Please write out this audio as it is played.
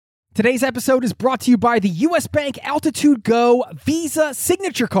Today's episode is brought to you by the U.S. Bank Altitude Go Visa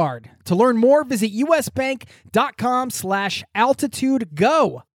Signature Card. To learn more, visit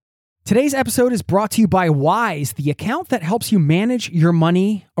usbank.com/altitudego. Today's episode is brought to you by Wise, the account that helps you manage your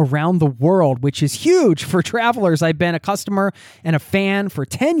money around the world, which is huge for travelers. I've been a customer and a fan for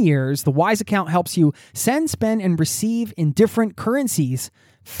 10 years. The Wise account helps you send, spend, and receive in different currencies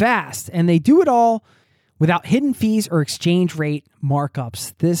fast, and they do it all without hidden fees or exchange rate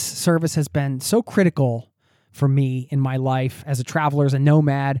markups. This service has been so critical for me in my life as a traveler, as a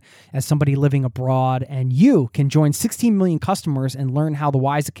nomad, as somebody living abroad. And you can join 16 million customers and learn how the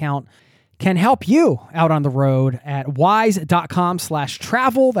Wise account can help you out on the road at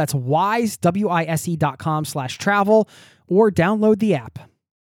wise.com/travel. That's wise, wise.com/travel, or download the app.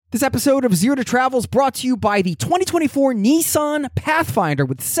 This episode of Zero to Travel is brought to you by the 2024 Nissan Pathfinder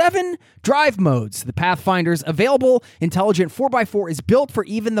with 7 drive modes. The Pathfinder's available intelligent 4x4 is built for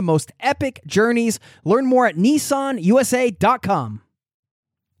even the most epic journeys. Learn more at nissanusa.com.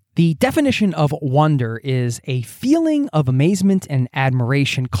 The definition of wonder is a feeling of amazement and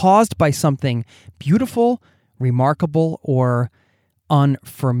admiration caused by something beautiful, remarkable, or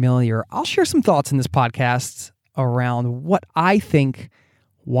unfamiliar. I'll share some thoughts in this podcast around what I think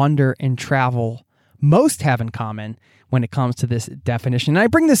wonder and travel most have in common when it comes to this definition. And I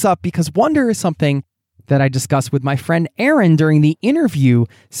bring this up because wonder is something that I discussed with my friend Aaron during the interview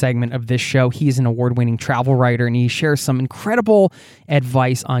segment of this show. He's an award-winning travel writer, and he shares some incredible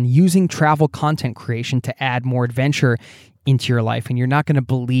advice on using travel content creation to add more adventure into your life. And you're not going to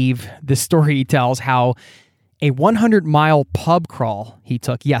believe the story he tells, how a 100-mile pub crawl he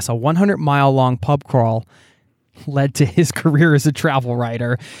took, yes, a 100-mile long pub crawl, led to his career as a travel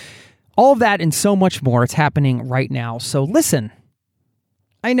writer. All of that and so much more. It's happening right now. So listen,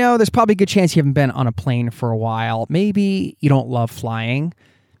 I know there's probably a good chance you haven't been on a plane for a while. Maybe you don't love flying.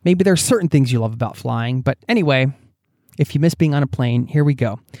 Maybe there's certain things you love about flying. But anyway, if you miss being on a plane, here we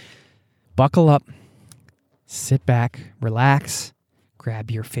go. Buckle up, sit back, relax, grab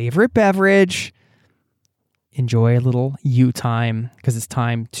your favorite beverage, enjoy a little you time, because it's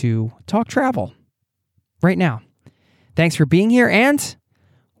time to talk travel right now. Thanks for being here, and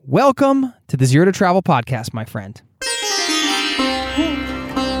welcome to the Zero to Travel podcast, my friend.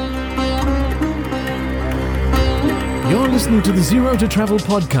 You're listening to the Zero to Travel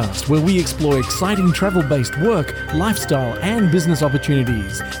podcast, where we explore exciting travel-based work, lifestyle, and business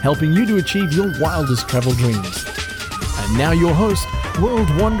opportunities, helping you to achieve your wildest travel dreams. And now your host, world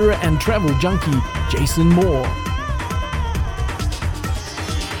wanderer and travel junkie, Jason Moore.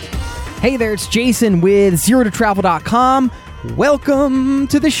 Hey there, it's Jason with ZeroToTravel.com. Welcome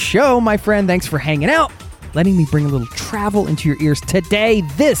to the show, my friend. Thanks for hanging out, letting me bring a little travel into your ears today.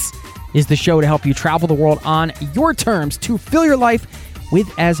 This is the show to help you travel the world on your terms, to fill your life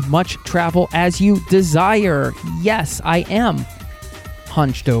with as much travel as you desire. Yes, I am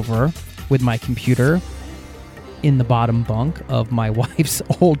hunched over with my computer in the bottom bunk of my wife's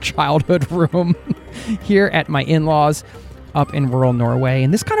old childhood room here at my in-laws up in rural Norway.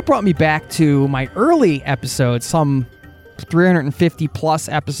 And this kind of brought me back to my early episodes, some 350 plus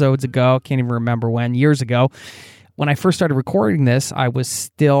episodes ago. Can't even remember when, years ago. When I first started recording this, I was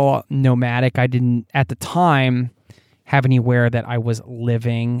still nomadic. I didn't, at the time, have anywhere that I was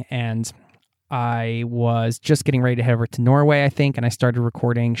living. And I was just getting ready to head over to Norway, I think. And I started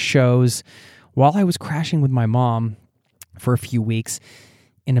recording shows while I was crashing with my mom for a few weeks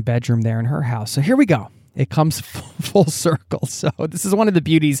in a bedroom there in her house. So here we go. It comes full circle. So this is one of the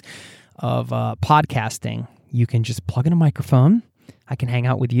beauties of podcasting. You can just plug in a microphone. I can hang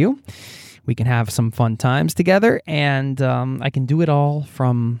out with you. We can have some fun times together. And I can do it all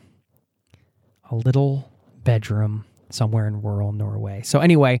from a little bedroom somewhere in rural Norway. So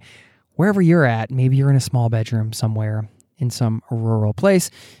anyway, wherever you're at, maybe you're in a small bedroom somewhere in some rural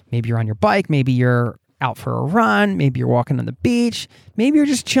place. Maybe you're on your bike. Maybe you're out for a run. Maybe you're walking on the beach. Maybe you're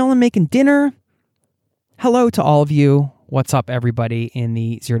just chilling, making dinner. Hello to all of you. What's up, everybody in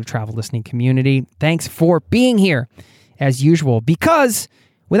the Zero to Travel listening community? Thanks for being here, as usual, because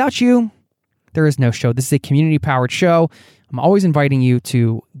without you, there is no show. This is a community-powered show. I'm always inviting you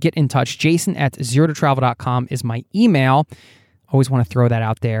to get in touch. Jason@zerototravel.com is my email. Always want to throw that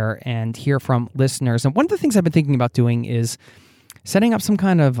out there and hear from listeners. And one of the things I've been thinking about doing is setting up some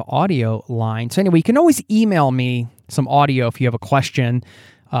kind of audio line. So anyway, you can always email me some audio if you have a question.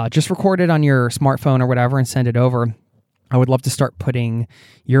 Just record it on your smartphone or whatever and send it over. I would love to start putting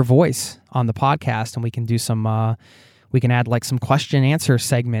your voice on the podcast, and we can do some, we can add like some question answer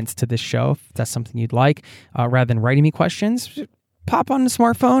segments to this show if that's something you'd like. Rather than writing me questions, pop on the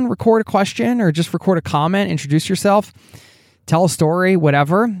smartphone, record a question, or just record a comment, introduce yourself. tell a story,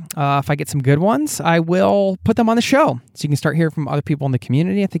 whatever. If I get some good ones, I will put them on the show so you can start hearing from other people in the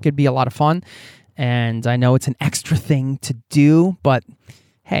community. I think it'd be a lot of fun. And I know it's an extra thing to do, but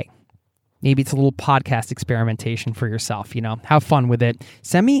hey, maybe it's a little podcast experimentation for yourself. Have fun with it.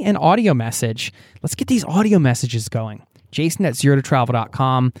 Send me an audio message. Let's get these audio messages going. Jason at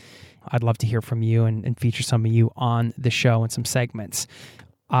zerototravel.com. I'd love to hear from you and feature some of you on the show in some segments.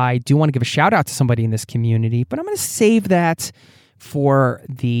 I do want to give a shout out to somebody in this community, but I'm going to save that for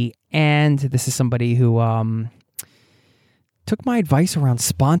the end. This is somebody who took my advice around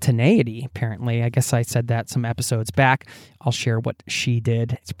spontaneity, apparently. I guess I said that some episodes back. I'll share what she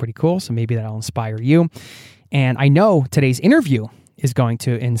did. It's pretty cool, so maybe that'll inspire you. And I know today's interview is going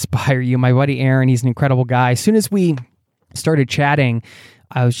to inspire you. My buddy Aaron, he's an incredible guy. As soon as we started chatting,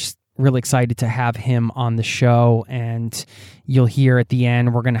 I was just really excited to have him on the show, and you'll hear at the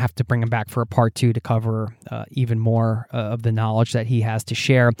end, we're going to have to bring him back for a part 2 to cover even more of the knowledge that he has to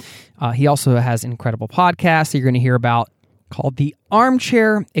share. He also has an incredible podcast that you're going to hear about called the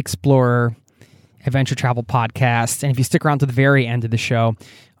Armchair Explorer Adventure Travel Podcast. And if you stick around to the very end of the show,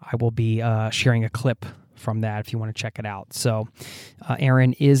 I will be sharing a clip from that if you want to check it out. So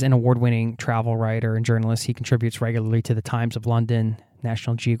Aaron is an award-winning travel writer and journalist. He contributes regularly to the Times of London,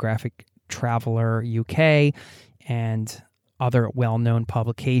 National Geographic Traveler UK, and other well-known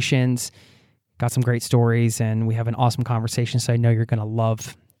publications. Got some great stories, and we have an awesome conversation, so I know you're going to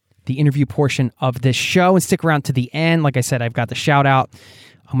love the interview portion of this show. And stick around to the end. Like I said, I've got the shout-out.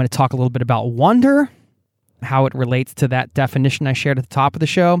 I'm going to talk a little bit about wonder, how it relates to that definition I shared at the top of the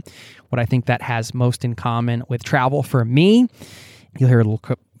show, what I think that has most in common with travel for me. You'll hear a little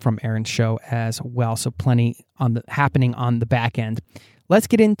clip from Aaron's show as well, so plenty happening on the back end. Let's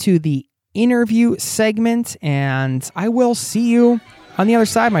get into the interview segment, and I will see you on the other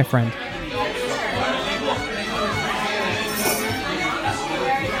side, my friend.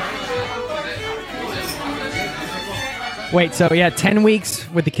 Wait, so 10 weeks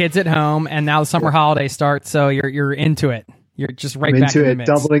with the kids at home, and now the summer holiday starts, so you're into it. You're just right back into it.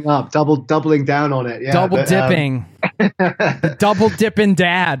 Doubling up, doubling down on it. Yeah, dipping. Double dipping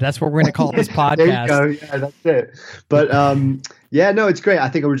dad. That's what we're going to call this podcast. There you go. Yeah, that's it. But no, it's great. I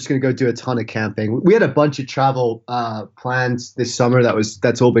think we're just going to go do a ton of camping. We had a bunch of travel plans this summer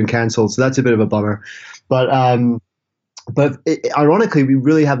that's all been canceled, so that's a bit of a bummer. But ironically, we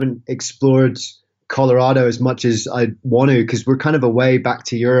really haven't explored Colorado as much as I want to, because we're kind of away back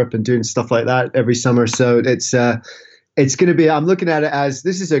to Europe and doing stuff like that every summer. So it's going to be, I'm looking at it as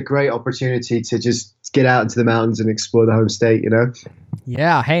this is a great opportunity to just get out into the mountains and explore the home state,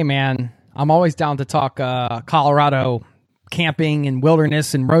 Yeah. Hey, man, I'm always down to talk Colorado camping and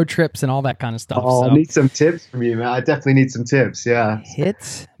wilderness and road trips and all that kind of stuff. Oh, I need some tips from you, man. I definitely need some tips. Yeah.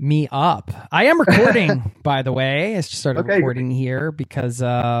 Hit me up. I am recording, by the way. I just started recording here because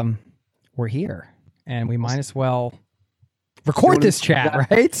we're here. And we might as well record this chat,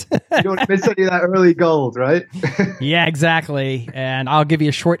 right? You don't miss any of that early gold, right? Yeah, exactly. And I'll give you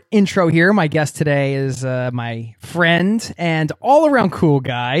a short intro here. My guest today is my friend and all-around cool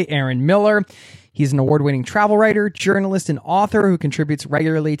guy, Aaron Miller. He's an award-winning travel writer, journalist, and author who contributes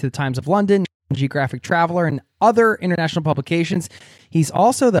regularly to the Times of London, Geographic Traveler, and other international publications. He's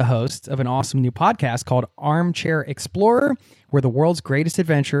also the host of an awesome new podcast called Armchair Explorer, where the world's greatest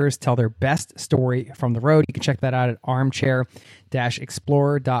adventurers tell their best story from the road. You can check that out at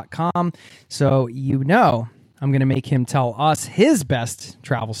armchair-explorer.com. So I'm going to make him tell us his best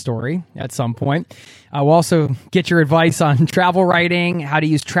travel story at some point. We'll also get your advice on travel writing, how to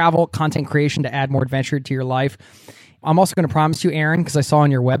use travel content creation to add more adventure to your life. I'm also going to promise you, Aaron, because I saw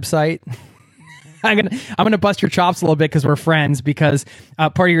on your website, I'm gonna bust your chops a little bit because we're friends, because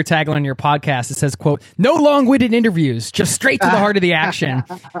part of your tagline on your podcast, it says, quote, "No long-winded interviews, just straight to the heart of the action."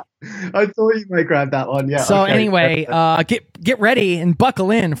 I thought you might grab that one. Yeah. So anyway, get ready and buckle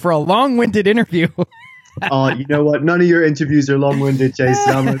in for a long-winded interview. Oh, you know what? None of your interviews are long-winded,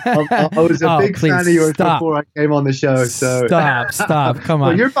 Jason. I was a big fan of yours before I came on the show. So Stop. Come on.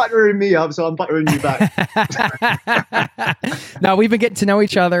 Well, you're buttering me up, so I'm buttering you back. No, we've been getting to know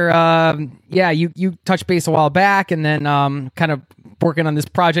each other. You touched base a while back, and then kind of working on this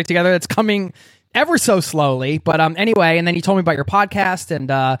project together that's coming ever so slowly. But anyway, and then you told me about your podcast,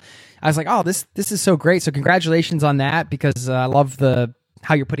 and I was like, oh, this is so great. So congratulations on that, because I love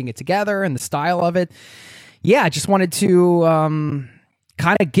how you're putting it together and the style of it. Yeah, I just wanted to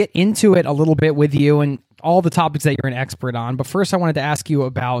kind of get into it a little bit with you and all the topics that you're an expert on. But first, I wanted to ask you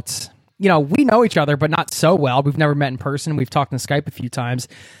about, we know each other, but not so well. We've never met in person. We've talked on Skype a few times.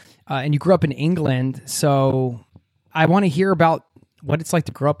 And you grew up in England. So I want to hear about what it's like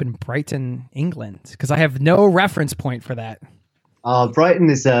to grow up in Brighton, England, because I have no reference point for that. Brighton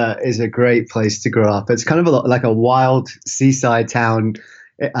is a great place to grow up. It's kind of like a wild seaside town.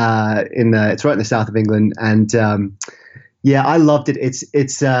 It's right in the south of England, and yeah, I loved it. It's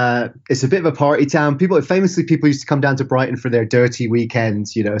a bit of a party town. People used to come down to Brighton for their dirty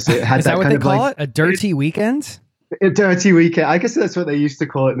weekends. You know, so it had Is that what kind they of call it? A dirty weekend? A dirty weekend. I guess that's what they used to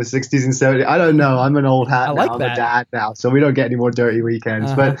call it in the 60s and 70s. I don't know. I'm an old hat now. like I'm that. a dad now, so we don't get any more dirty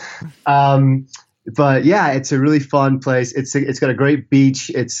weekends. Uh-huh. But yeah, it's a really fun place. It's got a great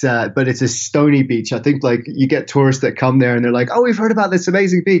beach. But it's a stony beach. I think like you get tourists that come there and they're like, oh, we've heard about this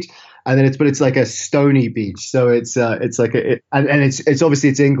amazing beach. And then it's like a stony beach. So it's like it's obviously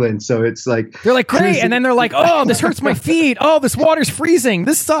it's England. So it's like, they're like, great. And then they're like, oh, this hurts my feet. Oh, this water's freezing.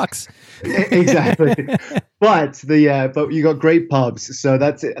 This sucks. Exactly. But you got great pubs. So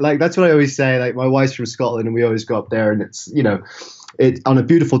that's what I always say. Like my wife's from Scotland and we always go up there, and it's, you know, on a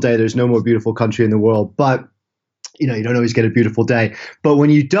beautiful day, there's no more beautiful country in the world, but you know, you don't always get a beautiful day. But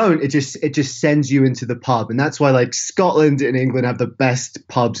when you don't, it just sends you into the pub. And that's why like Scotland and England have the best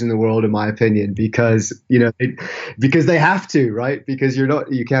pubs in the world, in my opinion, because, you know, because they have to, right? Because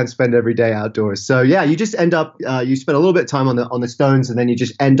you can't spend every day outdoors. So yeah, you just end up, you spend a little bit of time on the stones, and then you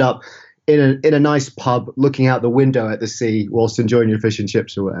just end up in a nice pub looking out the window at the sea whilst enjoying your fish and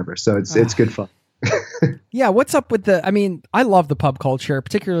chips or whatever. So it's good fun. Yeah, what's up with I love the pub culture,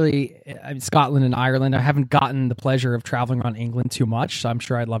 particularly Scotland and Ireland. I haven't gotten the pleasure of traveling around England too much, so I'm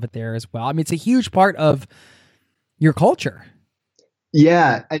sure I'd love it there as well. I mean, it's a huge part of your culture.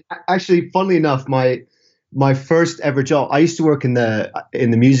 Yeah, actually, funnily enough, my first ever job, I used to work in the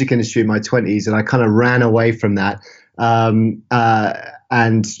music industry in my 20s, and I kind of ran away from that,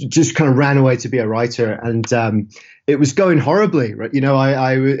 and just kind of ran away to be a writer. And it was going horribly, right? You know,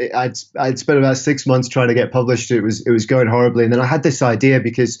 I'd spent about 6 months trying to get published. It was going horribly. And then I had this idea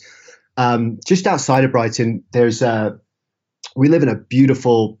because just outside of Brighton, we live in a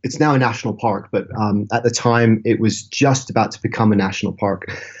beautiful, it's now a national park, but at the time it was just about to become a national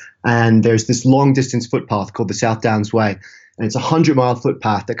park. And there's this long distance footpath called the South Downs Way. And it's a 100-mile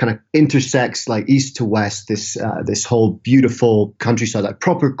footpath that kind of intersects like east to west, this whole beautiful countryside, like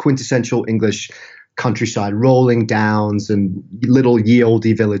proper quintessential English countryside, rolling downs and little ye olde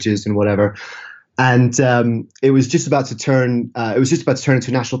villages and whatever. And it was just about to turn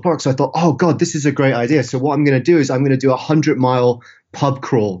into a national park. So I thought, oh God, this is a great idea. So what I'm going to do is I'm going to do a 100-mile pub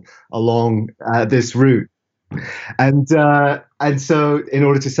crawl along this route. And so in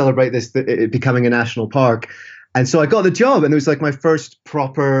order to celebrate it becoming a national park. And so I got the job, and it was like my first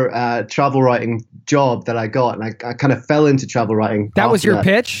proper travel writing job that I got, and I kind of fell into travel writing. That was your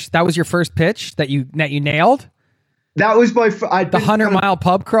pitch? That was your first pitch that you nailed? That was my the 100-mile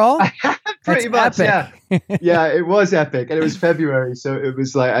pub crawl? Pretty much, epic. Yeah. Yeah, it was epic, and it was February, so it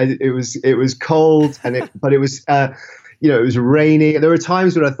was like it was cold, but it was you know, it was raining. There were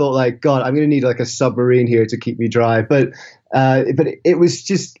times when I thought like, God, I'm going to need like a submarine here to keep me dry, but it was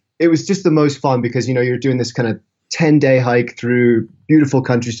just the most fun because, you know, you're doing this kind of 10-day hike through beautiful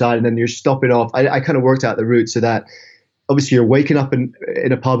countryside, and then you're stopping off. I kind of worked out the route so that obviously you're waking up in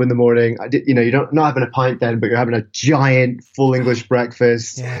a pub in the morning. You know, you're not having a pint then, but you're having a giant full English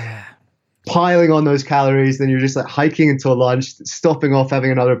breakfast. Yeah. Piling on those calories. Then you're just like hiking until lunch, stopping off,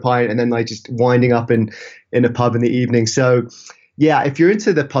 having another pint, and then like just winding up in a pub in the evening. So yeah, if you're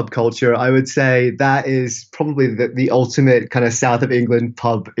into the pub culture, I would say that is probably the ultimate kind of south of England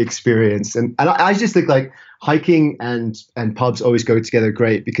pub experience. And I just think like hiking and pubs always go together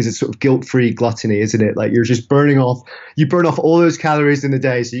great because it's sort of guilt-free gluttony, isn't it? Like you burn off all those calories in the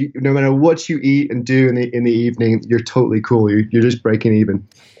day. So no matter what you eat and do in the evening, you're totally cool. You're just breaking even.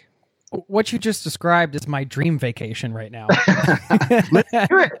 What you just described is my dream vacation right now. Let's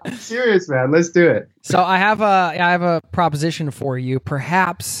do it. I'm serious, man. Let's do it. So I have a proposition for you.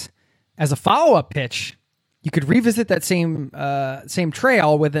 Perhaps as a follow-up pitch, you could revisit that same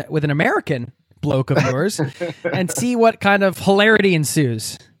trail with an American bloke of yours and see what kind of hilarity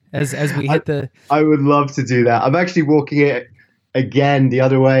ensues as we hit the. I would love to do that. I'm actually walking it again the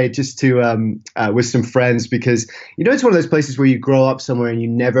other way just to with some friends because, you know, it's one of those places where you grow up somewhere and you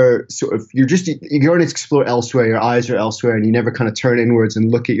never sort of you're going to explore elsewhere, your eyes are elsewhere, and you never kind of turn inwards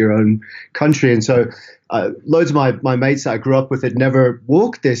and look at your own country. And so loads of my mates that I grew up with had never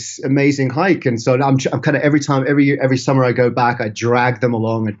walked this amazing hike, and so I'm kind of every summer I go back, I drag them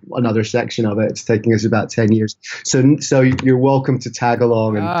along another section of it. It's taking us about 10 years, so you're welcome to tag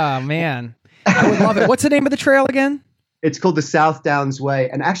along. Oh man, I would love it. What's the name of the trail again? It's called the South Downs Way,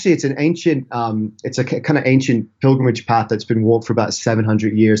 and actually it's an ancient, it's a kind of ancient pilgrimage path that's been walked for about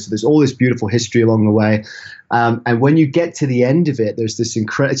 700 years. So there's all this beautiful history along the way, and when you get to the end of it, there's this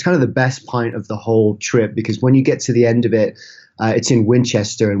it's kind of the best point of the whole trip because when you get to the end of it, It's in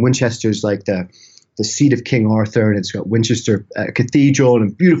Winchester, and Winchester is like the seat of King Arthur, and it's got Winchester Cathedral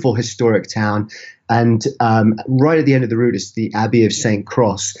and a beautiful historic town. And right at the end of the route is the Abbey of St.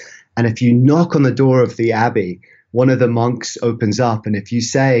 Cross. And if you knock on the door of the Abbey, one of the monks opens up, and if you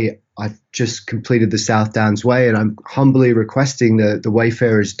say, "I've just completed the South Downs Way and I'm humbly requesting the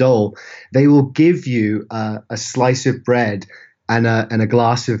wayfarer's dole," they will give you a slice of bread and a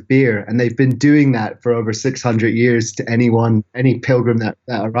glass of beer. And they've been doing that for over 600 years to any pilgrim that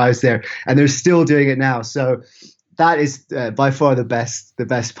arrives there. And they're still doing it now. So that is by far the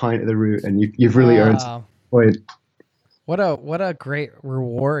best pint of the route. And you've really earned it. What a great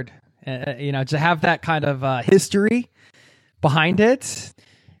reward, to have that kind of history behind it.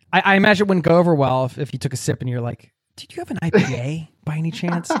 I imagine it wouldn't go over well if you took a sip and you're like, "Did you have an IPA by any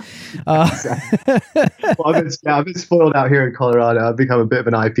chance?" Well, I've been spoiled out here in Colorado. I've become a bit of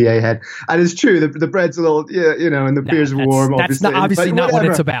an IPA head, and it's true. The bread's a little, and the beer's warm. That's obviously not what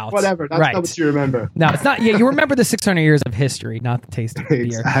it's about. Whatever. That's not what you remember. No, it's not. Yeah, you remember the 600 years of history, not the taste of the beer.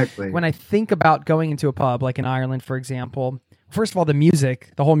 Exactly. When I think about going into a pub, like in Ireland, for example. First of all, the music,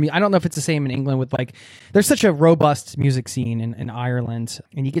 the whole I don't know if it's the same in England with there's such a robust music scene in Ireland,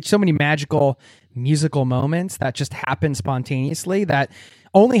 and you get so many magical musical moments that just happen spontaneously that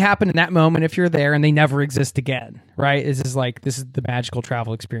only happen in that moment if you're there, and they never exist again, right? This is the magical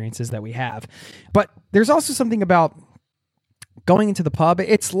travel experiences that we have. But there's also something about going into the pub.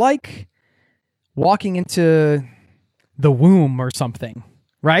 It's like walking into the womb or something.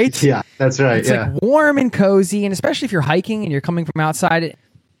 Right? Yeah, that's right. It's like warm and cozy, and especially if you're hiking and you're coming from outside,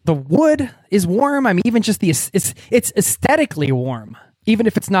 the wood is warm. I mean, even just it's aesthetically warm, even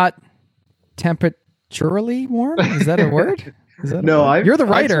if it's not temperaturally warm. Is that a word? You're the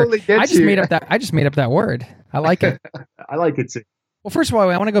writer. I just made up that word. I like it. I like it too. Well, first of all,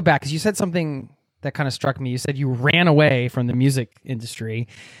 I want to go back because you said something that kind of struck me. You said you ran away from the music industry.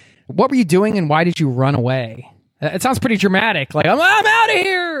 What were you doing, and why did you run away? It sounds pretty dramatic. Like, I'm out of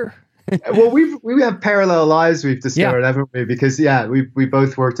here. Well, we have parallel lives we've discovered, haven't we? Because we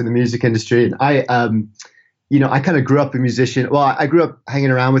both worked in the music industry, and I kind of grew up a musician. Well, I grew up hanging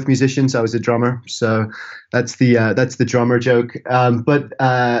around with musicians. I was a drummer, so that's the drummer joke. But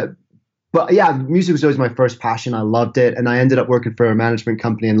yeah, music was always my first passion. I loved it, and I ended up working for a management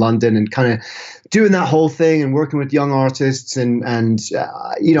company in London and kind of doing that whole thing and working with young artists, and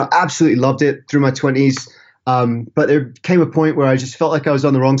absolutely loved it through my 20s. But there came a point where I just felt like I was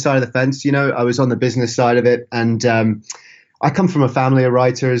on the wrong side of the fence. I was on the business side of it. And I come from a family of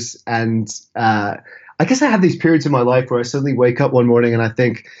writers. And I guess I have these periods in my life where I suddenly wake up one morning and I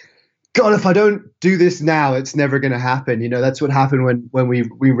think, God, if I don't do this now, it's never going to happen. That's what happened when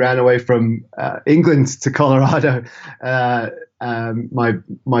we ran away from England to Colorado.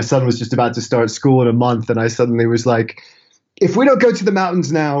 My son was just about to start school in a month. And I suddenly was like, if we don't go to the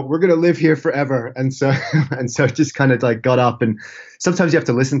mountains now, we're going to live here forever. And so just kind of got up, and sometimes you have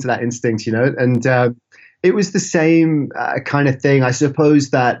to listen to that instinct, and it was the same kind of thing. I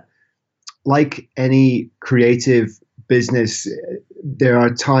suppose that like any creative business, there are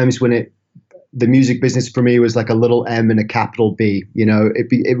times when the music business for me was like a little M and a capital B,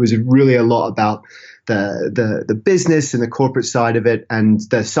 it was really a lot about the business and the corporate side of it, and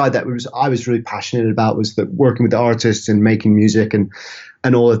the side that I was really passionate about was working with the artists and making music and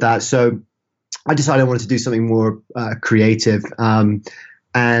all of that. So I decided I wanted to do something more creative,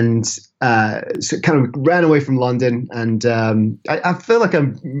 and so kind of ran away from London. And I feel like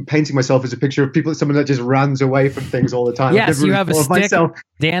I'm painting myself as a picture of someone that just runs away from things all the time. Yes, you have a stick,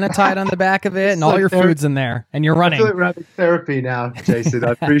 Dana tied on the back of it, and all your food's in there, and you're running. I feel like we're having therapy now, Jason.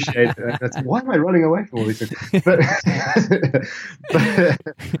 I appreciate it. Why am I running away from all these things? But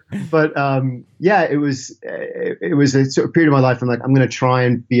it was a sort of period of my life. I'm like, I'm going to try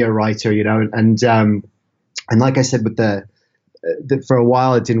and be a writer, and like I said, with for a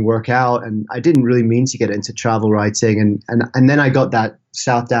while it didn't work out, and I didn't really mean to get into travel writing, and then I got that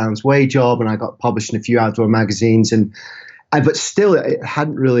South Downs Way job, and I got published in a few outdoor magazines, but still it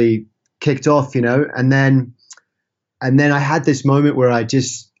hadn't really kicked off, and then I had this moment where I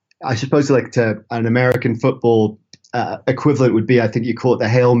suppose like to an American football equivalent would be, I think you call it the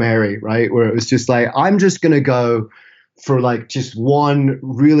Hail Mary, right? Where it was just like, I'm just going to go for like just one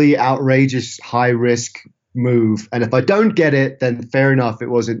really outrageous high risk move, and if I don't get it, then fair enough, it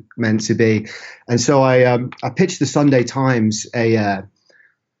wasn't meant to be. And so I pitched the Sunday Times an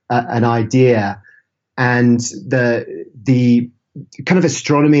idea, and the kind of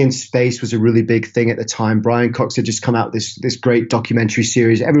astronomy in space was a really big thing at the time. Brian Cox had just come out with this great documentary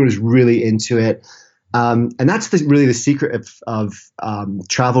series. Everyone was really into it, And that's really the secret of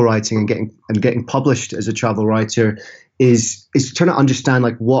travel writing and getting published as a travel writer is trying to understand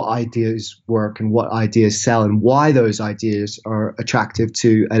like what ideas work and what ideas sell and why those ideas are attractive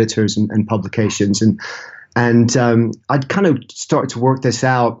to editors and publications. And I'd kind of started to work this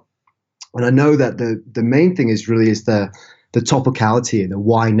out. And I know that the main thing is the topicality and the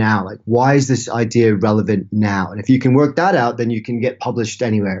why now. Like, why is this idea relevant now? And if you can work that out, then you can get published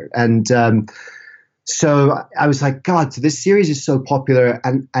anywhere. And so I was like, God, so this series is so popular.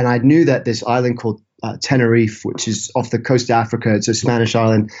 And I knew that this island called Tenerife, which is off the coast of Africa, it's a Spanish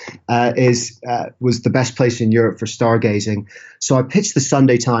island, was the best place in Europe for stargazing. So I pitched the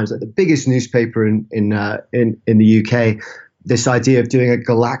Sunday Times, like the biggest newspaper in the UK, this idea of doing a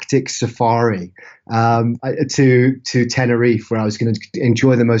galactic safari to Tenerife, where I was going to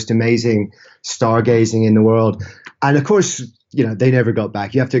enjoy the most amazing stargazing in the world. And of course, you know, they never got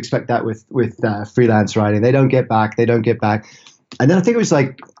back. You have to expect that with freelance writing. They don't get back. And then I think it was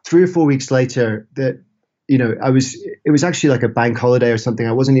like 3 or 4 weeks later that, you know, it was actually like a bank holiday or something.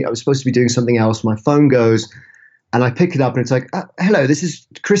 I was supposed to be doing something else. My phone goes and I pick it up and it's like, hello, this is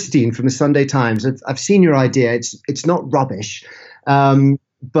Christine from the Sunday Times. I've seen your idea. It's not rubbish.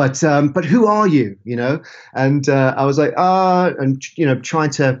 But who are you? You know? And I was like, and you know, trying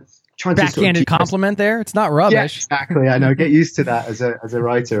to backhanded compliment there. It's not rubbish. Yeah, exactly. I know. Get used to that as a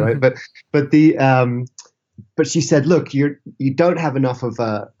writer, right? But she said, look, you don't have enough of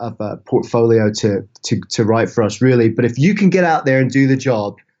a portfolio to write for us, really. But if you can get out there and do the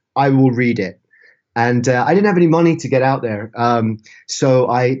job, I will read it. And I didn't have any money to get out there, so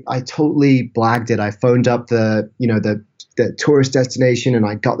I totally blagged it. I phoned up the tourist destination and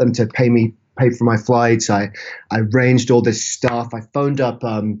I got them to pay for my flights. I arranged all this stuff. I phoned up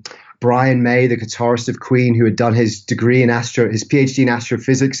Brian May, the guitarist of Queen, who had done his degree his PhD in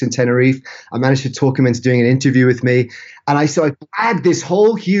astrophysics in Tenerife. I managed to talk him into doing an interview with me. And I blagged this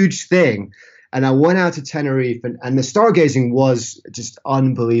whole huge thing. And I went out to Tenerife and the stargazing was just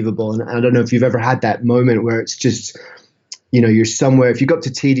unbelievable. And I don't know if you've ever had that moment where it's just, you know, you're somewhere. If you go up to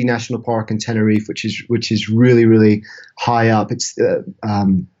Teide National Park in Tenerife, which is really, really high up,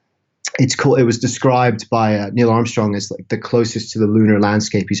 it was described by Neil Armstrong as like the closest to the lunar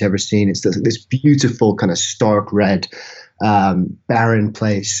landscape he's ever seen. It's this beautiful kind of stark red, barren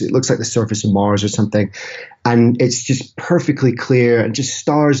place. It looks like the surface of Mars or something. And it's just perfectly clear and just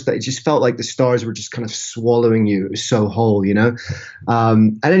stars that it just felt like the stars were just kind of swallowing you. It was so whole, you know?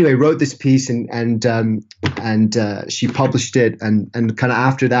 And anyway, wrote this piece and she published it. And kind of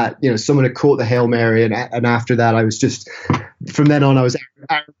after that, you know, someone had caught the Hail Mary. And after that, I was just, from then on, I was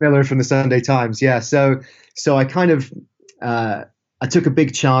Aaron Miller from the Sunday Times. Yeah. So I kind of, I took a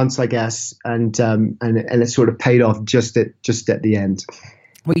big chance, I guess. And it sort of paid off just at the end.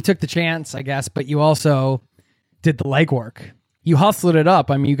 Well, you took the chance, I guess, but you also did the legwork. You hustled it up.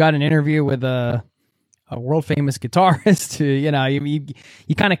 I mean, you got an interview with a world famous guitarist.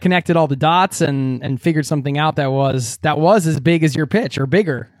 You kind of connected all the dots and figured something out that was as big as your pitch, or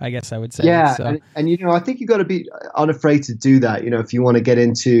bigger, I guess I would say. Yeah, so. and you know, I think you got to be unafraid to do that. You know, if you want to get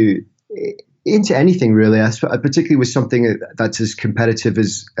into anything really, particularly with something that's as competitive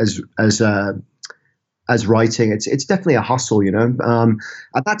as writing, it's definitely a hustle, you know. And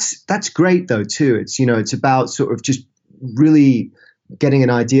that's great though too. It's about sort of just really getting an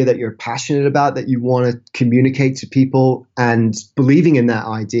idea that you're passionate about, that you want to communicate to people, and believing in that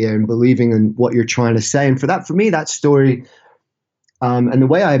idea and believing in what you're trying to say. And for me, that story, and the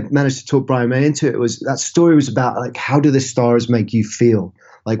way I managed to talk Brian May into it was that story was about like, how do the stars make you feel?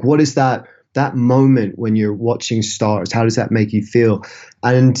 Like, what is that moment when you're watching stars? How does that make you feel?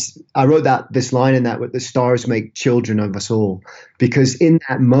 And I wrote this line in that, with the stars make children of us all, because in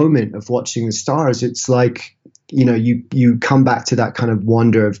that moment of watching the stars, it's like, you know, you come back to that kind of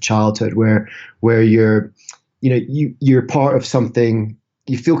wonder of childhood where you're, you know, you're part of something.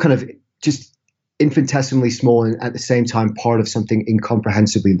 You feel kind of just infinitesimally small and at the same time part of something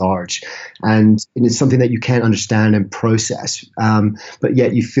incomprehensibly large, and it's something that you can't understand and process, but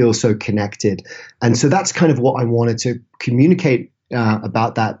yet you feel so connected. And so that's kind of what I wanted to communicate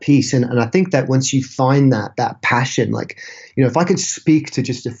about that piece. And I think that once you find that passion, like, you know, if I could speak to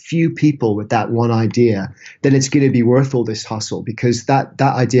just a few people with that one idea, then it's going to be worth all this hustle, because that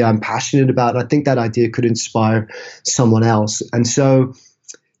idea I'm passionate about. I think that idea could inspire someone else. And so,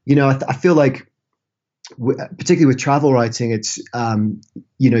 you know, I feel like, particularly with travel writing, it's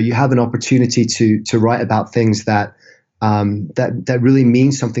you know, you have an opportunity to write about things that really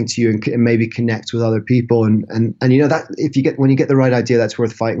mean something to you and maybe connect with other people, and you know, that when you get the right idea, that's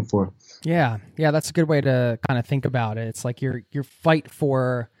worth fighting for. Yeah, that's a good way to kind of think about it. It's like your fight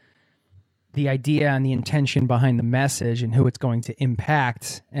for the idea and the intention behind the message and who it's going to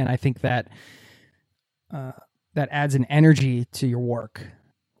impact. And I think that that adds an energy to your work.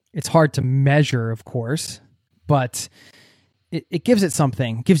 It's hard to measure, of course, but it gives it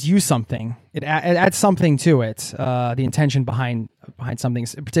something, gives you something. It adds something to it. The intention behind something,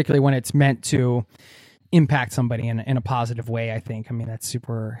 particularly when it's meant to impact somebody in a positive way, I think. I mean, that's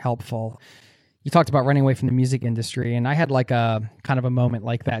super helpful. You talked about running away from the music industry, and I had like a kind of a moment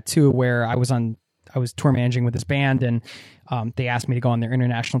like that too, where I was tour managing with this band, and they asked me to go on their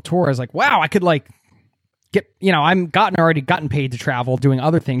international tour. I was like, wow, I could like get, I'm already gotten paid to travel doing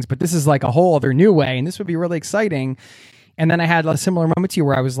other things, but this is like a whole other new way, and this would be really exciting. And then I had a similar moment to you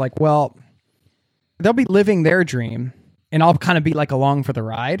where I was like, well, they'll be living their dream, and I'll kind of be like along for the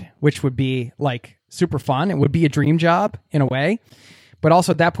ride, which would be like super fun. It would be a dream job in a way. But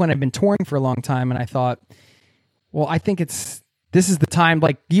also at that point, I've been touring for a long time, and I thought, well, I think this is the time,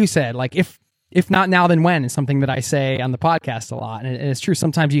 like you said, like if not now, then when, is something that I say on the podcast a lot. And it's true.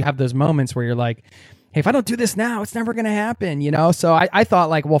 Sometimes you have those moments where you're like, hey, if I don't do this now, it's never going to happen, So I thought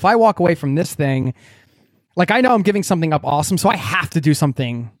like, well, if I walk away from this thing, like I know I'm giving something up awesome, so I have to do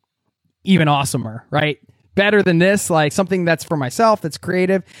something even awesomer, right? Better than this, like something that's for myself, that's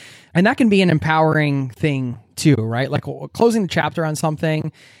creative. And that can be an empowering thing too, right? Like closing the chapter on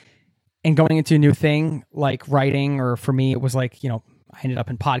something and going into a new thing, like writing, or for me, it was like, I ended up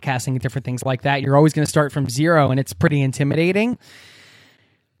in podcasting and different things like that. You're always going to start from zero, and it's pretty intimidating.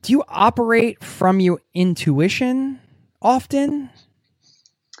 Do you operate from your intuition often?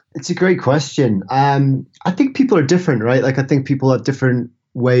 It's a great question. I think people are different, right? Like I think people have different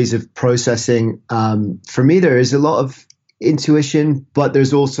ways of processing. For me, there is a lot of intuition, but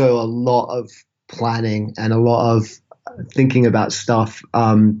there's also a lot of planning and a lot of thinking about stuff.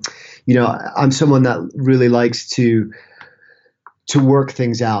 I'm someone that really likes to work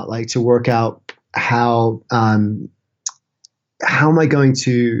things out, like to work out how am I going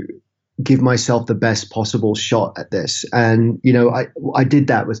to give myself the best possible shot at this. And, I did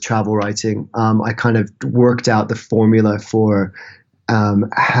that with travel writing. I kind of worked out the formula for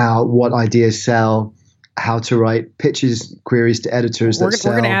what ideas sell, how to write pitches, queries to editors. We're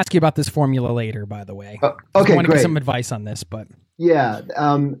going to ask you about this formula later, by the way. Okay, I want to great. get some advice on this, but yeah.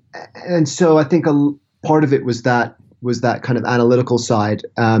 And so I think part of it was that kind of analytical side.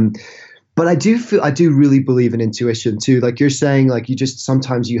 But I do really believe in intuition too. Like you're saying, like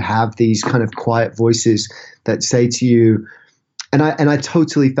sometimes you have these kind of quiet voices that say to you, and I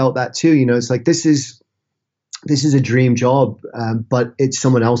totally felt that too. It's like, this is a dream job, but it's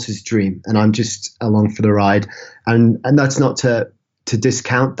someone else's dream, and I'm just along for the ride. And that's not to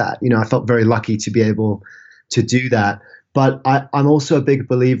discount that. I felt very lucky to be able to do that. But I'm also a big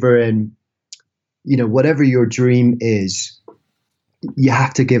believer in, whatever your dream is, you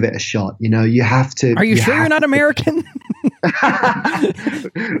have to give it a shot. You have to. Are you sure you're not American?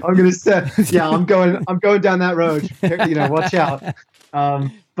 I'm going to say, yeah, I'm going down that road. Watch out.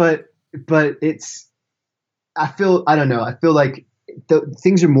 But I feel like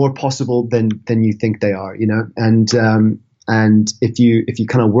things are more possible than you think they are, and if you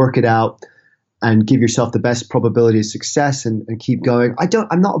kind of work it out and give yourself the best probability of success and keep going.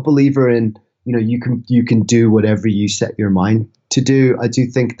 I'm not a believer in, you can do whatever you set your mind to do. I do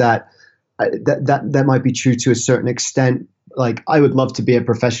think that might be true to a certain extent. Like I would love to be a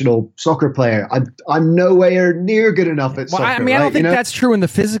professional soccer player. I'm nowhere near good enough at soccer. I mean, I don't think that's true in the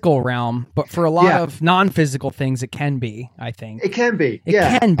physical realm, but for a lot of non-physical things, it can be. I think it can be. It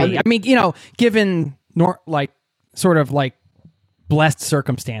can be. I mean, given sort of like blessed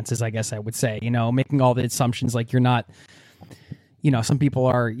circumstances, I guess I would say. Making all the assumptions, like you're not. Some people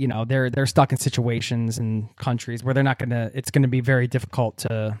are. They're stuck in situations and countries where they're not gonna. It's going to be very difficult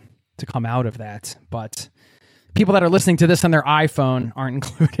to come out of that, but. People that are listening to this on their iPhone aren't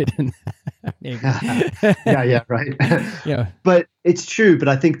included in that. Yeah, right. Yeah. But it's true. But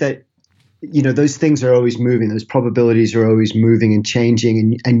I think that, those things are always moving. Those probabilities are always moving and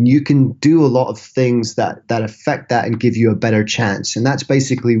changing. And you can do a lot of things that affect that and give you a better chance. And that's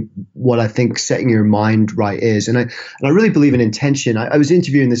basically what I think setting your mind right is. And I really believe in intention. I was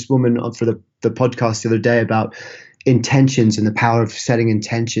interviewing this woman for the podcast the other day about intentions and the power of setting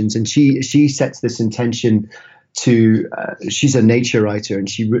intentions. And she sets this intention she's a nature writer, and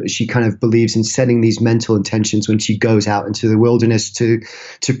she kind of believes in setting these mental intentions when she goes out into the wilderness to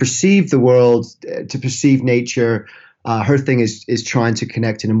perceive the world, to perceive nature. Her thing is trying to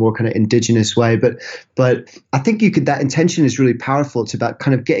connect in a more kind of indigenous way, but I think that intention is really powerful. It's about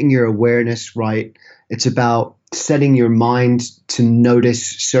kind of getting your awareness right. It's about setting your mind to notice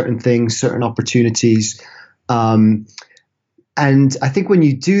certain things, certain opportunities. And I think when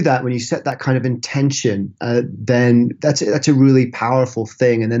you do that, when you set that kind of intention, then that's a really powerful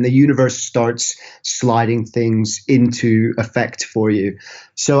thing. And then the universe starts sliding things into effect for you.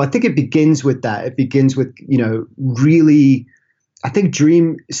 So I think it begins with that. It begins with, really, I think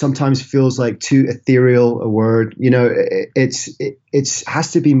dream sometimes feels like too ethereal a word. It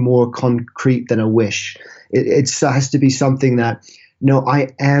has to be more concrete than a wish. It has to be something that, no, I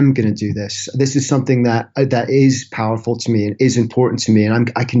am going to do this. This is something that is powerful to me and is important to me.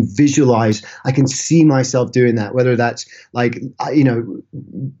 And I can visualize, I can see myself doing that, whether that's like,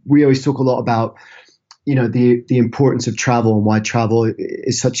 we always talk a lot about, the importance of travel and why travel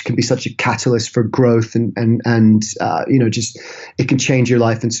can be such a catalyst for growth and just it can change your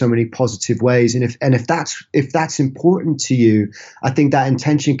life in so many positive ways. And if that's important to you, I think that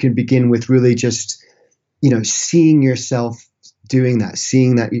intention can begin with really just, seeing yourself doing that,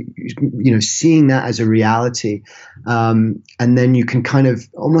 seeing that as a reality. And then you can kind of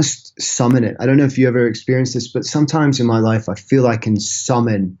almost summon it. I don't know if you ever experienced this, but sometimes in my life, I feel I can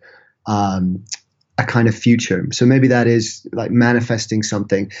summon a kind of future. So maybe that is like manifesting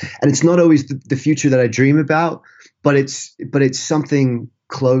something. And it's not always the future that I dream about, but it's something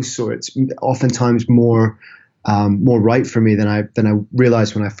close, or it's oftentimes more right for me than I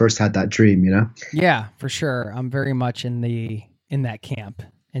realized when I first had that dream, Yeah, for sure. I'm very much in that camp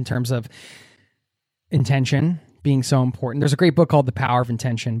in terms of intention being so important. There's a great book called The Power of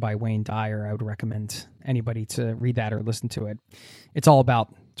Intention by Wayne Dyer. I would recommend anybody to read that or listen to it. It's all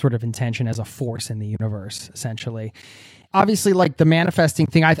about sort of intention as a force in the universe, essentially. Obviously, like the manifesting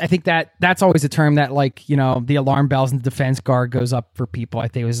thing, I think that's always a term that, like, the alarm bells and the defense guard goes up for people. I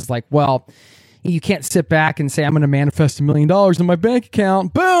think it was like, well, you can't sit back and say, I'm going to manifest $1 million in my bank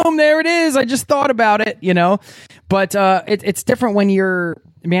account. Boom, there it is. I just thought about it, But it's different when you're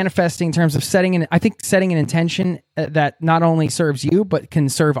manifesting in terms of setting an intention that not only serves you, but can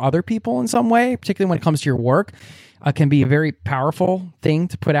serve other people in some way, particularly when it comes to your work, can be a very powerful thing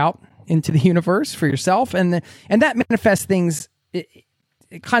to put out into the universe for yourself. And that manifests things it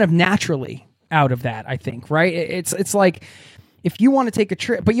kind of naturally out of that, I think, right? It's like, if you want to take a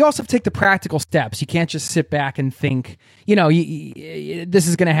trip, but you also have to take the practical steps. You can't just sit back and think, this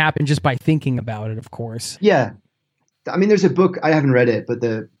is going to happen just by thinking about it, of course. Yeah. I mean, there's a book, I haven't read it, but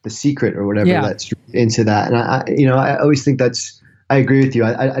The Secret or whatever, that's into that. And I always think I agree with you.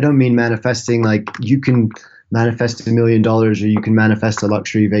 I don't mean manifesting like you can manifest $1 million or you can manifest a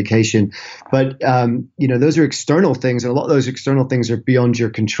luxury vacation, but those are external things. And a lot of those external things are beyond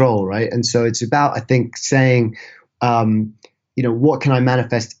your control. Right. And so it's about, I think, saying, what can I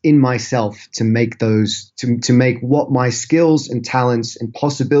manifest in myself to make those, to make what my skills and talents and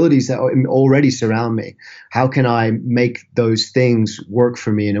possibilities that already surround me, how can I make those things work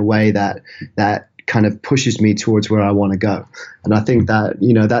for me in a way that kind of pushes me towards where I want to go? And I think that,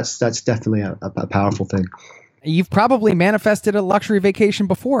 that's definitely a powerful thing. You've probably manifested a luxury vacation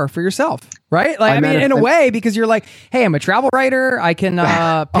before for yourself, right? Like, I mean, in a way, because you're like, hey, I'm a travel writer. I can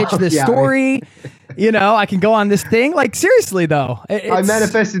pitch this story. I can go on this thing. Like, seriously, though. I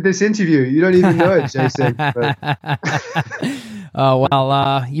manifested this interview. You don't even know it, Jason. Oh,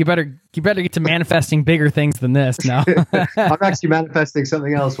 well, you better get to manifesting bigger things than this now. I'm actually manifesting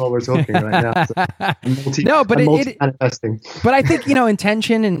something else while we're talking right now. So manifesting. But I think,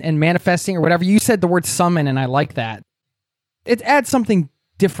 intention and manifesting or whatever, you said the word summon, and I like that. It adds something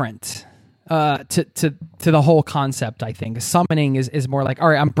different to the whole concept, I think. Summoning is more like, all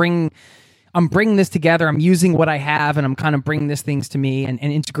right, I'm bringing this together. I'm using what I have, and I'm kind of bringing these things to me and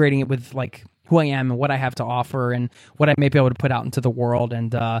integrating it with, like, who I am and what I have to offer and what I may be able to put out into the world.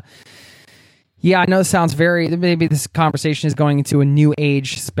 And I know it sounds maybe this conversation is going into a new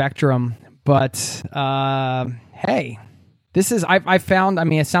age spectrum, but hey, this is, I found,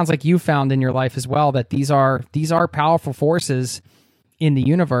 it sounds like you found in your life as well, that these are powerful forces in the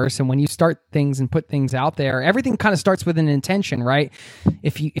universe. And when you start things and put things out there, everything kind of starts with an intention, right?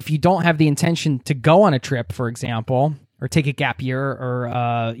 If you don't have the intention to go on a trip, for example, or take a gap year,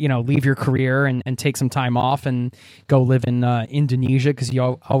 or leave your career and take some time off and go live in Indonesia because you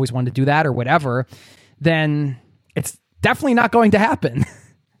always wanted to do that or whatever, then it's definitely not going to happen.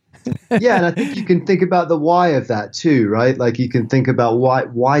 Yeah, and I think you can think about the why of that too, right? Like you can think about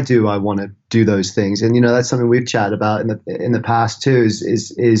why do I want to do those things, and that's something we've chatted about in the past too.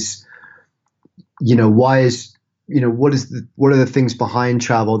 Is why is what are the things behind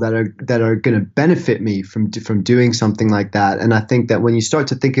travel that are going to benefit me from doing something like that? And I think that when you start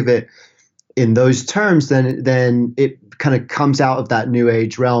to think of it in those terms, then it kind of comes out of that new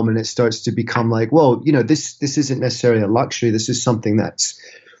age realm, and it starts to become like, well, this isn't necessarily a luxury. This is something that's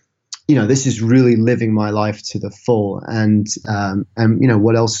this is really living my life to the full. And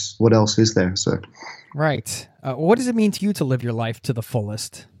what else is there? So. Right. What does it mean to you to live your life to the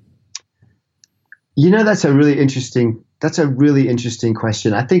fullest? That's a really interesting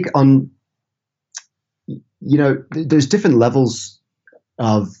question. I think there's different levels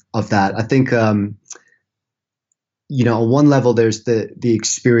of that. I think, on one level, there's the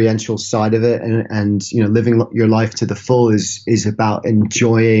experiential side of it, and living your life to the full is about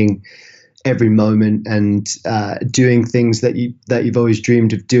enjoying every moment and doing things that you've always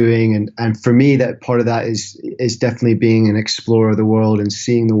dreamed of doing. And for me, that part of that is definitely being an explorer of the world and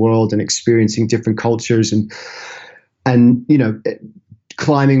seeing the world and experiencing different cultures and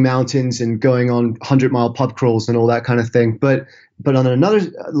climbing mountains and going on 100-mile pub crawls and all that kind of thing. But on another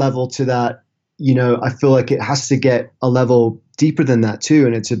level to that, I feel like it has to get a level deeper than that too.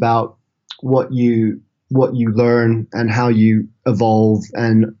 And it's about what you learn and how you evolve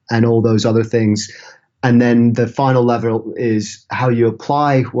and all those other things. And then the final level is how you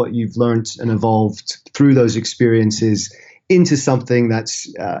apply what you've learned and evolved through those experiences into something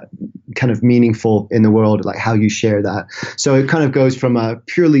that's kind of meaningful in the world, like how you share that. So it kind of goes from a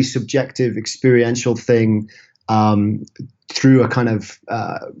purely subjective experiential thing through a kind of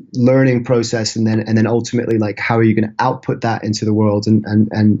learning process, and then ultimately, like, how are you going to output that into the world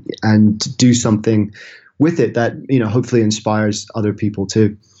and do something with it that hopefully inspires other people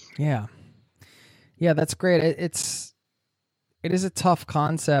too. Yeah, that's great. It is a tough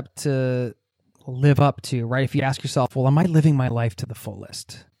concept to live up to, right? If you ask yourself, well, am I living my life to the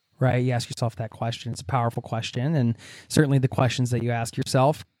fullest? Right? You ask yourself that question. It's a powerful question, and certainly the questions that you ask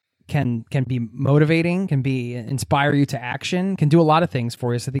yourself can be motivating, can inspire you to action, can do a lot of things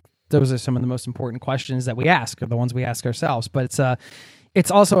for you. So I think those are some of the most important questions that we ask, or the ones we ask ourselves. But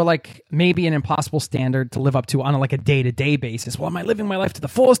it's also like maybe an impossible standard to live up to on a day-to-day basis. Well, am I living my life to the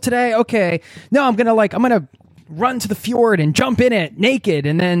fullest today? Okay. No, I'm going to run to the fjord and jump in it naked.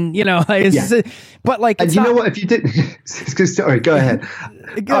 And then, but like, and what, if you did, sorry, go ahead.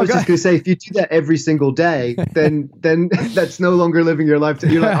 I was just going to say, if you do that every single day, then that's no longer living your life.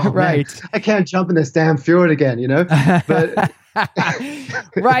 You're like, oh, right. Man, I can't jump in this damn fjord again, but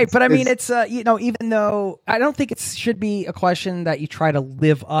right. But I mean, it's, even though I don't think it should be a question that you try to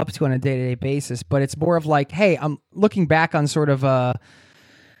live up to on a day-to-day basis, but it's more of like, hey, I'm looking back on sort of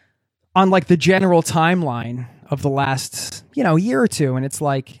on like the general timeline of the last, year or two. And it's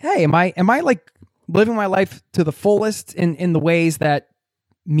like, hey, am I like living my life to the fullest in the ways that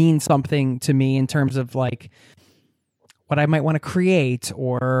mean something to me in terms of like what I might want to create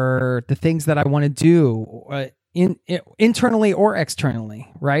or the things that I want to do internally or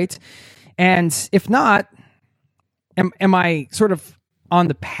externally, right? And if not, am I sort of on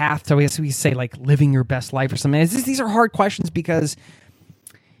the path to, I guess we say, like living your best life or something? These are hard questions because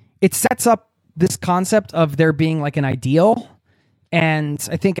it sets up this concept of there being like an ideal. And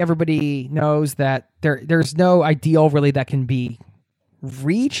I think everybody knows that there's no ideal really that can be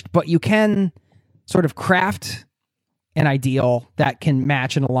reached, but you can sort of craft an ideal that can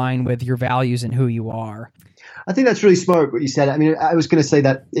match and align with your values and who you are. I think that's really smart what you said. I mean, I was going to say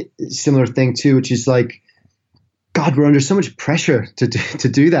that similar thing too, which is like, God, we're under so much pressure to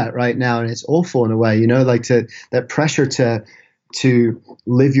do that right now. And it's awful in a way, like that pressure to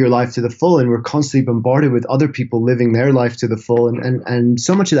live your life to the full, and we're constantly bombarded with other people living their life to the full, and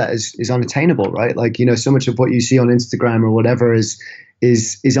so much of that is unattainable, right? Like, so much of what you see on Instagram or whatever is